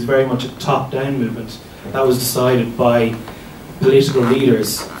 It is very much a top-down movement that was decided by political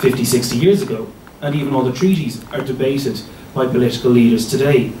leaders 50, 60 years ago. And even all the treaties are debated by political leaders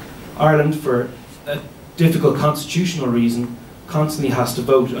today. Ireland, for a difficult constitutional reason, constantly has to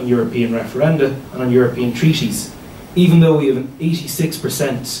vote on European referenda and on European treaties. Even though we have an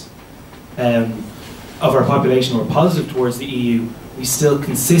 86% of our population who are positive towards the EU, we still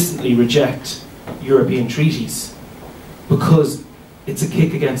consistently reject European treaties because it's a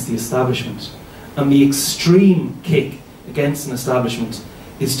kick against the establishment. And the extreme kick against an establishment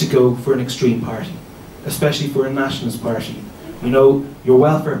is to go for an extreme party, especially for a nationalist party. Your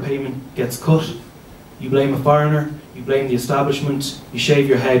welfare payment gets cut, you blame a foreigner, you blame the establishment, you shave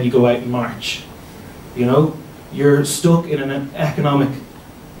your head, you go out and march. You're stuck in an economic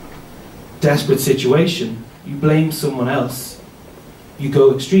desperate situation, you blame someone else, you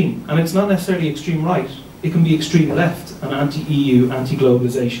go extreme. And it's not necessarily extreme right, it can be extreme left and anti-EU,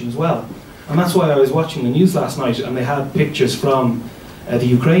 anti-globalization as well. And that's why I was watching the news last night and they had pictures from the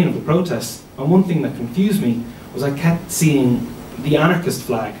Ukraine of the protests. And one thing that confused me was I kept seeing the anarchist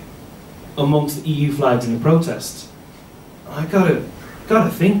flag amongst the EU flags in the protests. I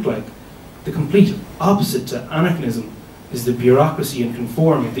gotta think, the complete opposite to anarchism is the bureaucracy and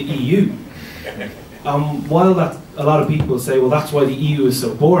conform of the EU. While a lot of people say, well, that's why the EU is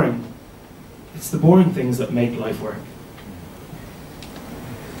so boring, it's the boring things that make life work.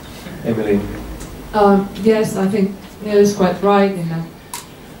 Emily? Yes, I think Neale is quite right in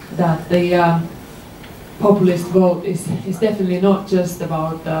that the populist vote is definitely not just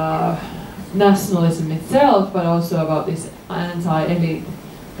about nationalism itself, but also about this anti-elite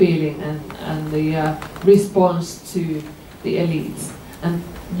feeling and the response to the elites. And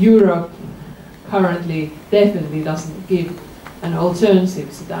Europe currently definitely doesn't give an alternative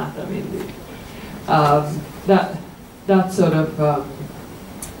to that. I mean, that sort of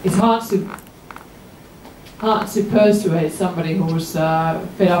it's hard to persuade somebody who's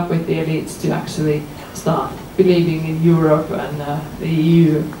fed up with the elites to actually start believing in Europe and the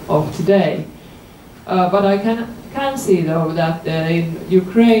EU of today. But I can see though that in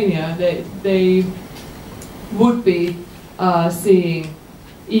Ukraine they would be seeing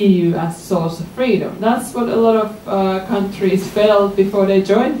EU as source of freedom. That's what a lot of countries felt before they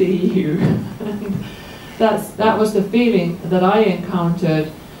joined the EU. And that was the feeling that I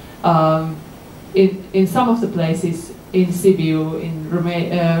encountered in some of the places in Sibiu, in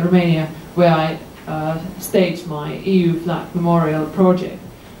Romania, where I staged my EU flag memorial project.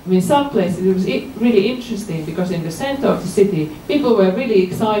 I mean, some places it was really interesting because in the center of the city, people were really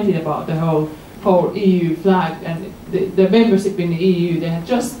excited about the whole EU flag and the membership in the EU. They had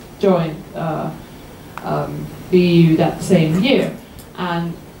just joined the EU that same year,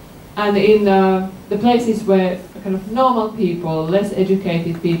 and in the places where kind of normal people, less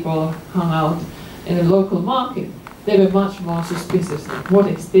educated people hung out in the local market, they were much more suspicious. Like, what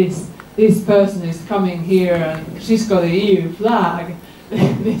is this? This person is coming here and she's got a EU flag.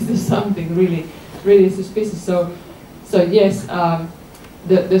 This is something really, really suspicious. So yes,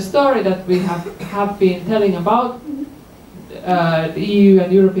 the story that we have been telling about the EU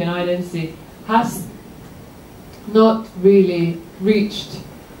and European identity has not really reached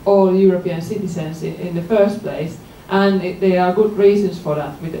all European citizens in the first place, and there are good reasons for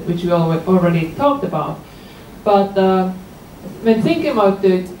that, which we already talked about. But when thinking about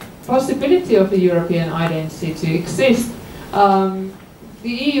the possibility of the European identity to exist, the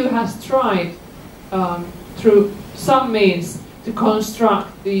EU has tried through some means to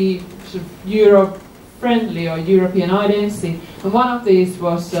construct the sort of Europe-friendly or European identity. And one of these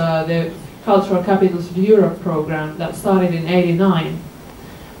was the Cultural Capitals of Europe program that started in '89.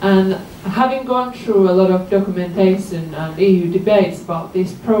 And having gone through a lot of documentation and EU debates about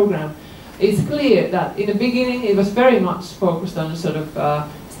this program, it's clear that in the beginning it was very much focused on sort of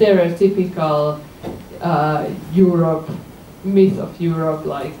stereotypical Europe, myth of Europe,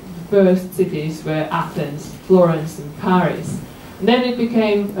 like the first cities were Athens, Florence and Paris. And then it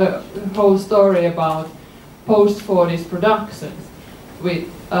became a whole story about post-40s productions with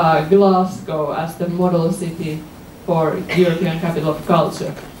Glasgow as the model city for European capital of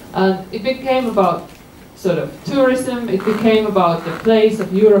culture. And it became about sort of tourism, it became about the place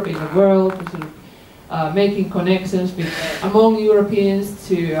of Europe in the world, sort of, making connections among Europeans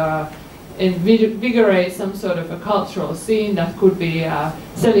to invigorate some sort of a cultural scene that could be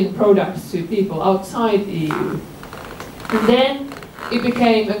selling products to people outside the EU. And then it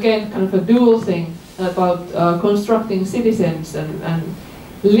became again kind of a dual thing about constructing citizens and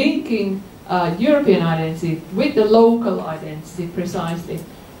linking European identity with the local identity precisely.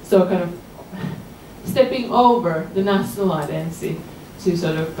 So kind of stepping over the national identity to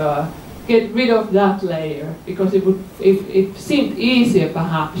sort of get rid of that layer, because it seemed easier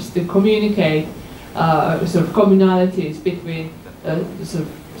perhaps to communicate sort of communalities between sort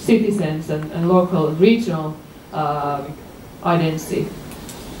of citizens and local regional identity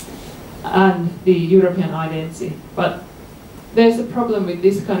and the European identity. But there's a problem with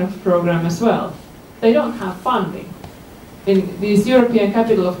this kind of program as well. They don't have funding. In these European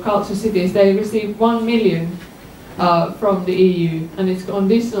capital of culture cities, they receive 1 million from the EU, and it's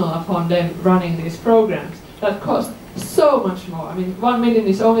conditional upon them running these programs that cost so much more. I mean, 1 million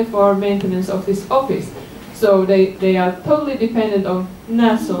is only for maintenance of this office. So they are totally dependent on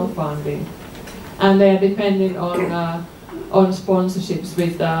national funding, and they are dependent on sponsorships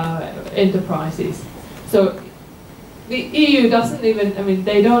with enterprises. So the EU doesn't even, I mean,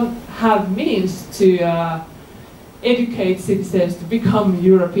 they don't have means to educate citizens to become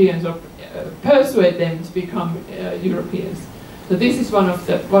Europeans or persuade them to become Europeans. So this is one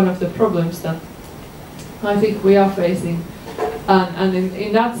of the problems that I think we are facing, and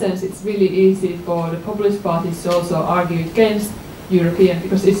in that sense it's really easy for the populist parties to also argue against European,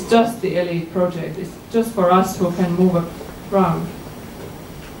 because it's just the elite project. It's just for us who can move around.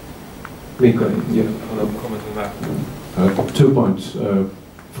 Mikko, you want to comment on that? 2 points.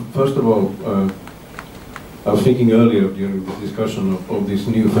 First of all, I was thinking earlier during the discussion of this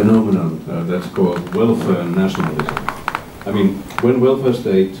new phenomenon that's called welfare nationalism. I mean, when welfare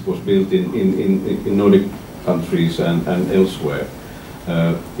state was built in Nordic countries and elsewhere,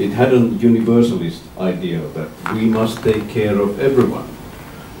 it had a universalist idea that we must take care of everyone.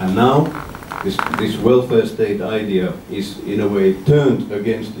 And now this welfare state idea is in a way turned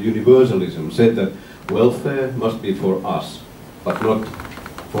against universalism, said that welfare must be for us, but not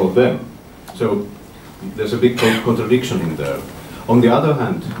for them. So there's a big contradiction in there. On the other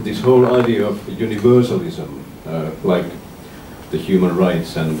hand, this whole idea of universalism, like the human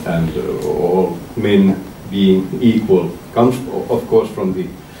rights and all men being equal, comes of course from the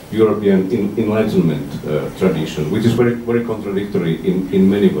European Enlightenment tradition, which is very contradictory in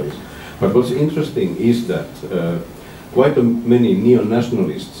many ways. But what's interesting is that quite many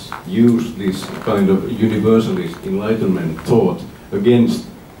neo-nationalists use this kind of universalist Enlightenment thought against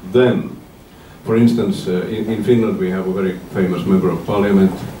them. For instance, in Finland we have a very famous member of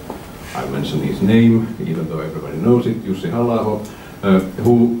parliament, I mention his name, even though everybody knows it, Jussi Halla-aho,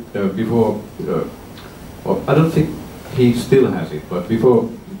 who before, I don't think he still has it, but before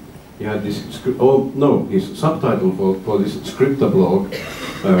he had this, his subtitle for this scriptablog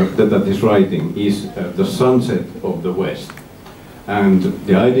that he's writing is The Sunset of the West. And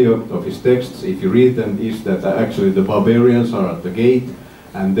the idea of his texts, if you read them, is that actually the barbarians are at the gate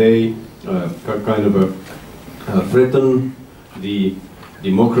and they kind of threaten the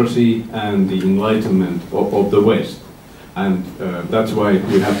democracy and the enlightenment of the West. And that's why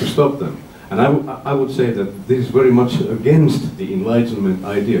we have to stop them. And I would say that this is very much against the Enlightenment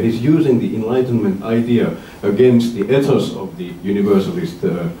idea. He's using the Enlightenment idea against the ethos of the universalist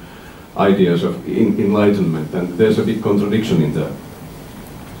ideas of Enlightenment, and there's a big contradiction in that.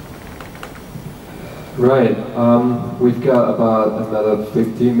 Right, we've got about another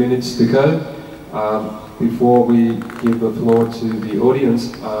 15 minutes to go. Before we give the floor to the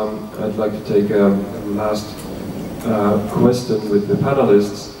audience, I'd like to take a last question with the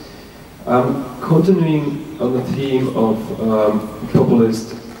panelists. Continuing on the theme of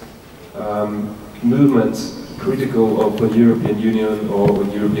populist movements critical of the European Union or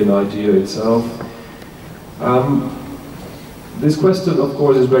the European idea itself, this question, of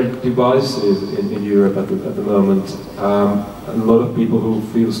course, is very divisive in Europe at the moment. A lot of people who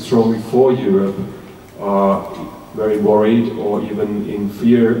feel strongly for Europe are very worried or even in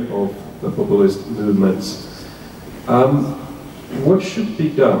fear of the populist movements. What should be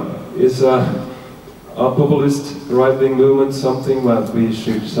done? Is a populist right-wing movement something that we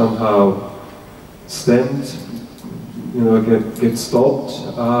should somehow stem, get stopped?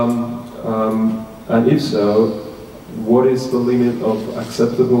 And if so, what is the limit of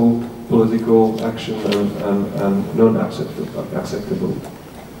acceptable political action and non-acceptable?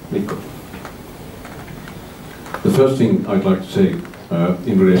 Mikko. The first thing I'd like to say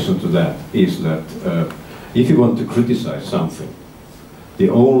in relation to that is that if you want to criticize something, the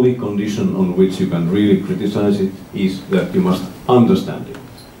only condition on which you can really criticize it is that you must understand it.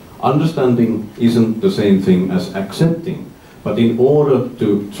 Understanding isn't the same thing as accepting, but in order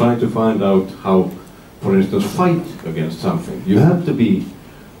to try to find out how, for instance, fight against something, you have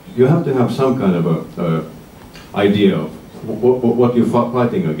to have some kind of a idea of what you're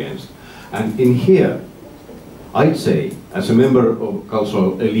fighting against. And in here, I'd say, as a member of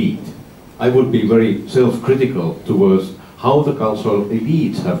cultural elite, I would be very self-critical towards how the cultural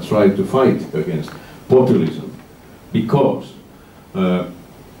elites have tried to fight against populism. Because,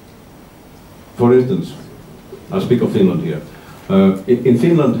 for instance, I'll speak of Finland here. In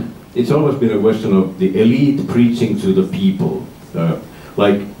Finland, it's always been a question of the elite preaching to the people.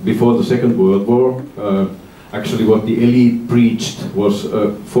 Like before the Second World War, actually what the elite preached was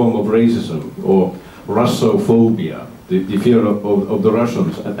a form of racism or Russophobia, the fear of the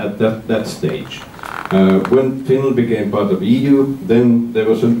Russians at that stage. When Finland became part of EU, then there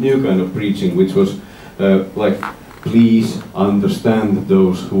was a new kind of preaching which was like, please understand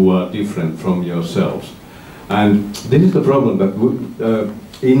those who are different from yourselves. And this is the problem that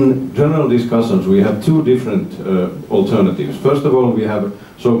in general discussions we have two different alternatives. First of all, we have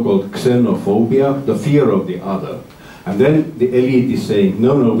so-called xenophobia, the fear of the other. And then the elite is saying,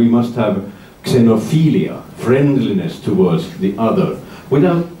 no, we must have xenophilia, friendliness towards the other,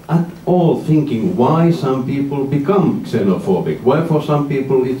 without at all thinking why some people become xenophobic, why for some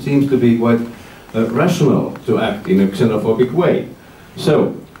people it seems to be quite rational to act in a xenophobic way.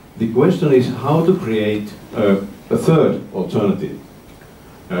 So, the question is how to create a third alternative,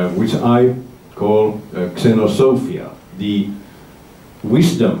 which I call xenosophia, the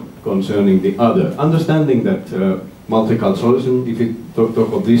wisdom concerning the other, understanding that multiculturalism, if you talk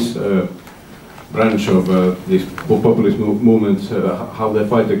of this branch of this populist movements, how they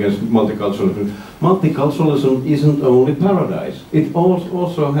fight against multiculturalism. Multiculturalism isn't only paradise. It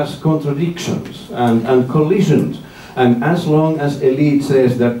also has contradictions and collisions. And as long as elite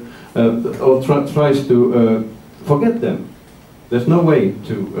says that, or tries to forget them, there's no way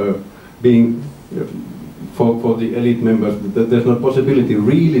to being, for the elite members, that there's no possibility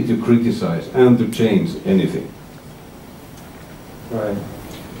really to criticize and to change anything. Right.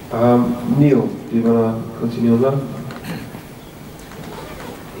 Neale, do you want to continue on that?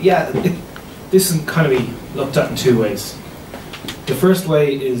 Yeah, this can kind of be looked at in two ways. The first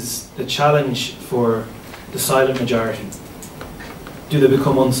way is the challenge for the silent majority. Do they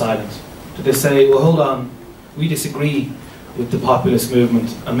become unsilent? Do they say, well, hold on, we disagree with the populist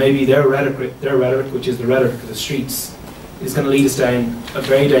movement, and maybe their rhetoric, which is the rhetoric of the streets, is going to lead us down a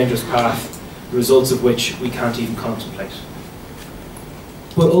very dangerous path, the results of which we can't even contemplate.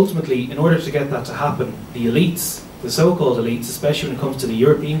 But ultimately, in order to get that to happen, the elites, the so-called elites, especially when it comes to the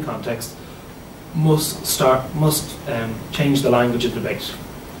European context, must change the language of debate.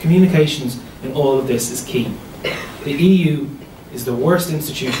 Communications in all of this is key. The EU is the worst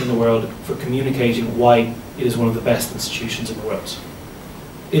institution in the world for communicating why it is one of the best institutions in the world.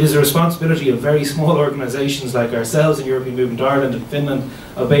 It is the responsibility of very small organisations like ourselves in European Movement Ireland and Finland,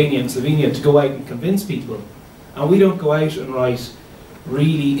 Albania and Slovenia to go out and convince people. And we don't go out and write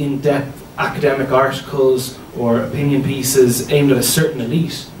really in-depth academic articles or opinion pieces aimed at a certain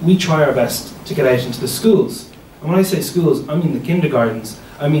elite. We try our best to get out into the schools. And when I say schools, I mean the kindergartens,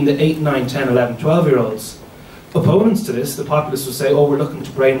 I mean the 8, 9, 10, 11, 12-year-olds. Opponents to this, the populists will say, oh, we're looking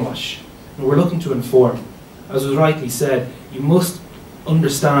to brainwash, and we're looking to inform. As was rightly said, you must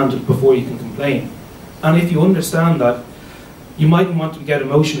understand it before you can complain. And if you understand that, you mightn't want to get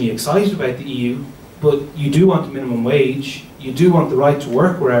emotionally excited about the EU, but you do want a minimum wage, you do want the right to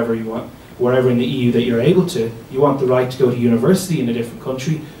work wherever you want, wherever in the EU that you're able to, you want the right to go to university in a different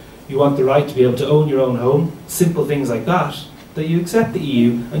country, you want the right to be able to own your own home, simple things like that, that you accept the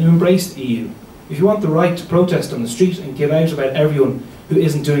EU and you embrace the EU. If you want the right to protest on the street and give out about everyone who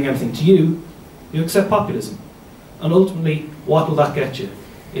isn't doing anything to you, you accept populism. And ultimately, what will that get you?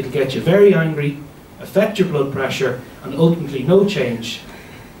 It'll get you very angry, affect your blood pressure, and ultimately no change.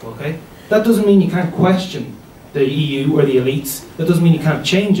 Okay? That doesn't mean you can't question the EU or the elites. That doesn't mean you can't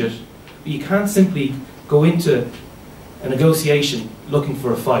change it. But you can't simply go into a negotiation looking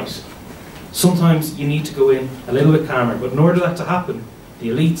for a fight. Sometimes you need to go in a little bit calmer. But in order for that to happen, the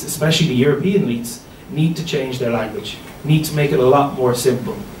elites, especially the European elites, need to change their language, need to make it a lot more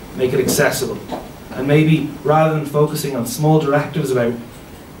simple, make it accessible. And maybe rather than focusing on small directives about,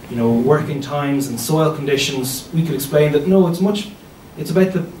 working times and soil conditions, we could explain that no, it's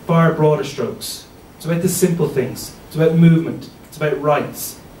about the far broader strokes. It's about the simple things. It's about movement. It's about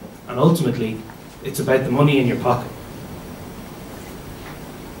rights. And ultimately, it's about the money in your pocket.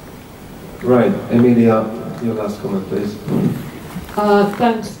 Right, Emilia, your last comment, please.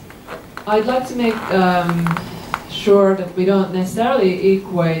 Thanks. I'd like to make sure that we don't necessarily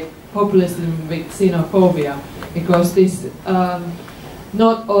equate populism with xenophobia, because this,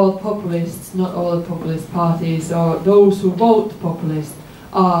 not all populists, not all the populist parties, or those who vote populist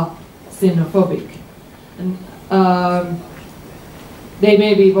are xenophobic. And they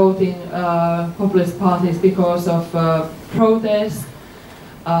may be voting populist parties because of protest,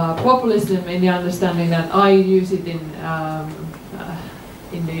 populism in the understanding that I use it in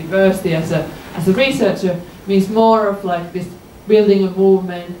the university as a researcher, means more of like this building a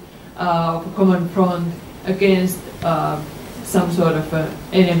movement of a common front against some sort of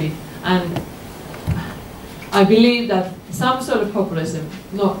enemy. And I believe that some sort of populism,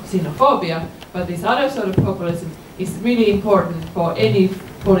 not xenophobia, but this other sort of populism is really important for any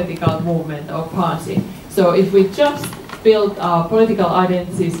political movement or party. So if we just build our political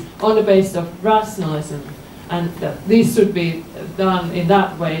identities on the basis of rationalism, and that this should be done in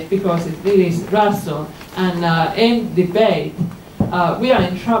that way because it is rational, and end debate, we are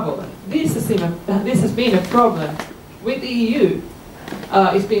in trouble. This has been a problem with the EU.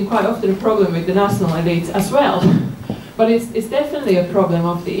 It's been quite often a problem with the national elites as well. But it's definitely a problem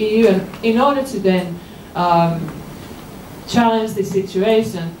of the EU, and in order to then challenge this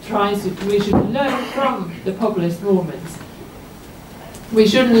situation, we should learn from the populist movements. We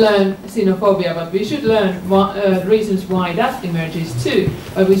shouldn't learn xenophobia, but we should learn reasons why that emerges too.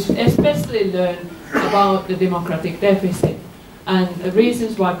 But we should especially learn about the democratic deficit and the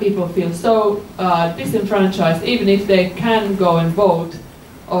reasons why people feel so disenfranchised, even if they can go and vote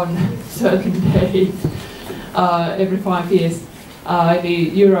on certain days every 5 years, the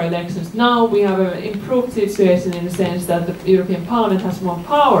Euro elections. Now we have an improved situation in the sense that the European Parliament has more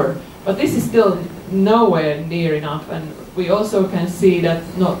power, but this is still nowhere near enough, and we also can see that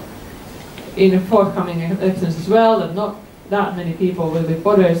not in the forthcoming elections as well, that not that many people will be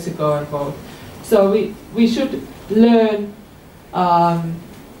bothered to go and vote. So we should learn to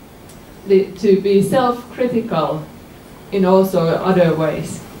be self-critical in also other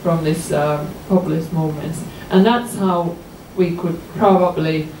ways from this populist movements, and that's how we could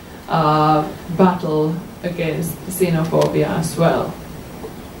probably battle against xenophobia as well.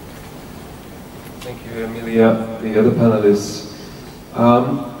 Thank you, Emilia. The other panelists.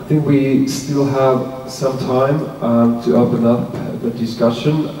 I think we still have some time to open up the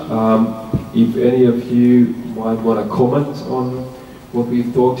discussion. If any of you might want to comment on what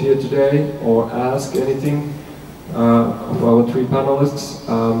we've talked here today or ask anything of our three panelists,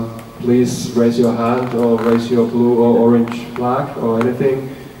 please raise your hand or raise your blue or orange flag or anything.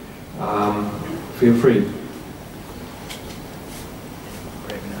 Feel free.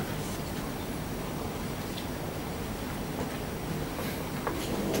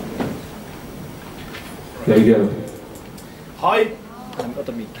 There you go. Hi.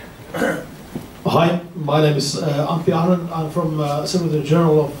 Hi, my name is Antti Ahnen. I'm from Secretary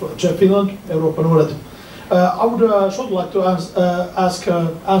General of Finland, Euroopan Nuoret. I would shortly like to ask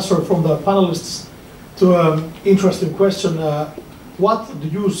an answer from the panelists to an interesting question. What do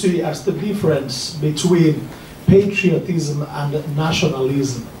you see as the difference between patriotism and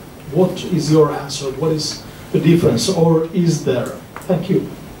nationalism? What is your answer? What is the difference, or is there? Thank you.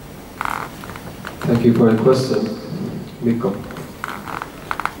 Thank you for the question, Mikko.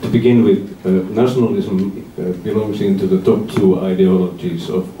 To begin with, nationalism belongs into the top two ideologies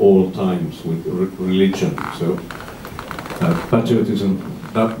of all times with religion. So patriotism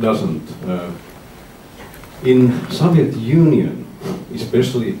doesn't. In Soviet Union,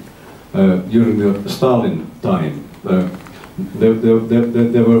 especially during the Stalin time,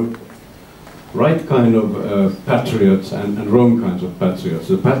 there were right kind of patriots and wrong kinds of patriots.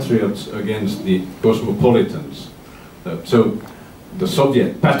 The patriots against the cosmopolitans. So the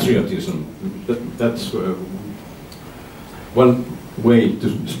Soviet patriotism, that's one way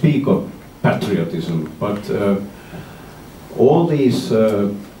to speak of patriotism, but all these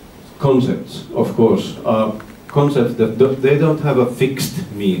concepts, of course, are concepts that they don't have a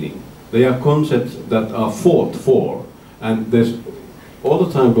fixed meaning. They are concepts that are fought for, and there's all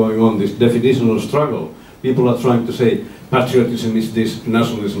the time going on this definitional struggle. People are trying to say patriotism is this,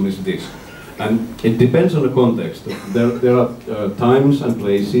 nationalism is this. And it depends on the context. There are times and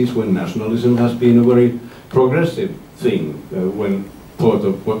places when nationalism has been a very progressive thing when thought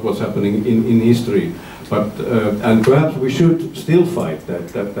of what's happening in history. But and perhaps we should still fight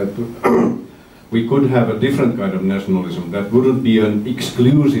that we could have a different kind of nationalism that wouldn't be an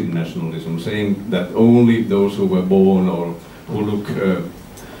exclusive nationalism, saying that only those who were born or who look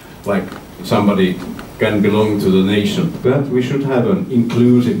like somebody can belong to the nation. Perhaps we should have an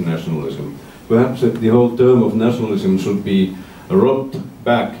inclusive nationalism. Perhaps the whole term of nationalism should be robbed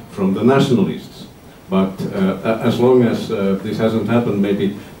back from the nationalists. But as long as this hasn't happened,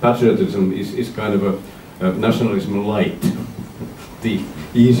 maybe patriotism is kind of a nationalism light, the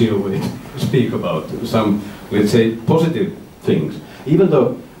easier way to speak about some, let's say, positive things. Even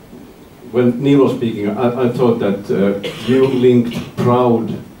though, when Neale was speaking, I thought that you linked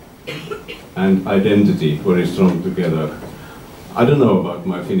proud and identity very strong together. I don't know about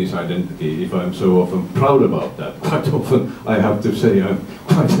my Finnish identity, if I'm so often proud about that. Quite often I have to say I'm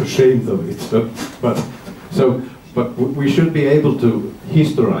quite ashamed of it. But we should be able to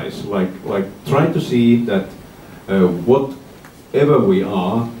historize, like try to see that whatever we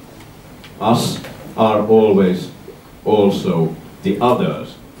are, us are always also the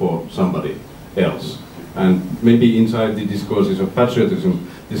others for somebody else. And maybe inside the discourses of patriotism,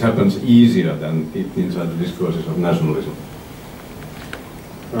 this happens easier than inside the discourses of nationalism.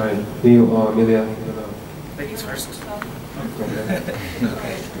 Right, Neale or Emilia? Ladies first.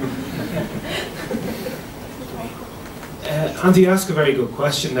 Antti, you asked a very good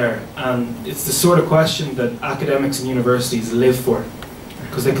question there, and it's the sort of question that academics and universities live for,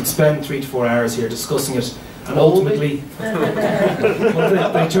 because they could spend 3 to 4 hours here discussing it, and ultimately,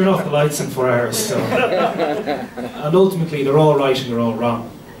 well, they turn off the lights in 4 hours, so. And ultimately they're all right and they're all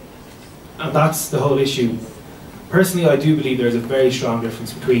wrong. And that's the whole issue. Personally, I do believe there's a very strong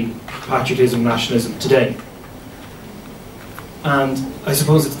difference between patriotism and nationalism today. And I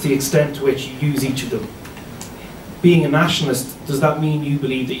suppose it's the extent to which you use each of them. Being a nationalist, does that mean you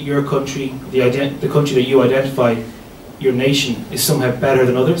believe that your country, the country that you identify, your nation, is somehow better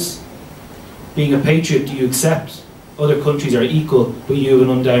than others? Being a patriot, do you accept other countries are equal, but you have an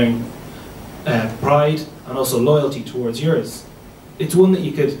undying pride and also loyalty towards yours? It's one that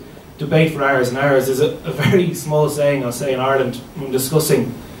you could debate for hours and hours. There's a very small saying I'll say in Ireland when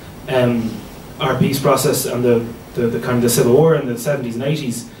discussing our peace process and the kind of the civil war in the 70s and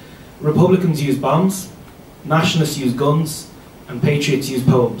 80s. Republicans use bombs, nationalists use guns, and patriots use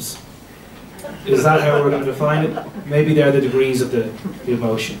poems. Is that how we're going to define it? Maybe they're the degrees of the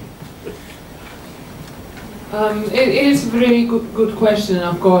emotion. It is a really good question, and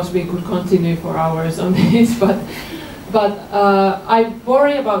of course we could continue for hours on this, but I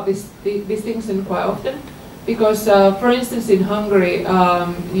worry about this distinction quite often, because for instance in Hungary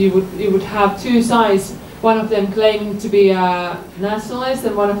you would have two sides, one of them claiming to be a nationalist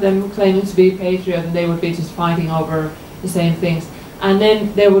and one of them claiming to be a patriot, and they would be just fighting over the same things. And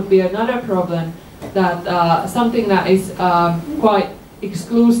then there would be another problem, that something that is quite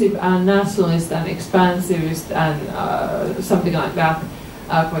exclusive and nationalist and expansivist and something like that,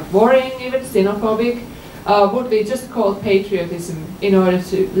 quite boring, even xenophobic, would be just called patriotism in order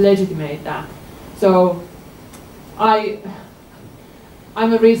to legitimate that. So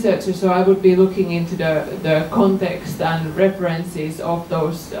I'm a researcher, so I would be looking into the context and references of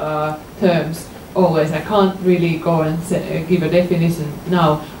those terms always. I can't really go and give a definition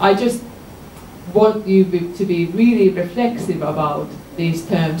now. I just want you to be really reflexive about these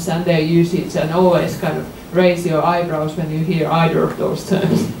terms and their usage, and always kind of raise your eyebrows when you hear either of those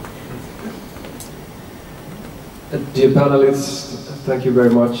terms. Dear panelists, thank you very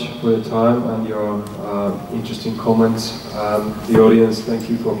much for your time and your interesting comments. The audience, thank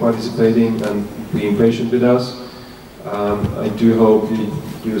you for participating and being patient with us. I do hope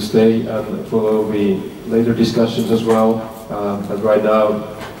you stay and follow the later discussions as well. But right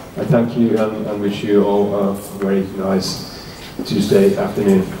now, I thank you and wish you all a very nice Tuesday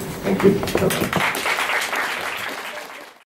afternoon. Thank you.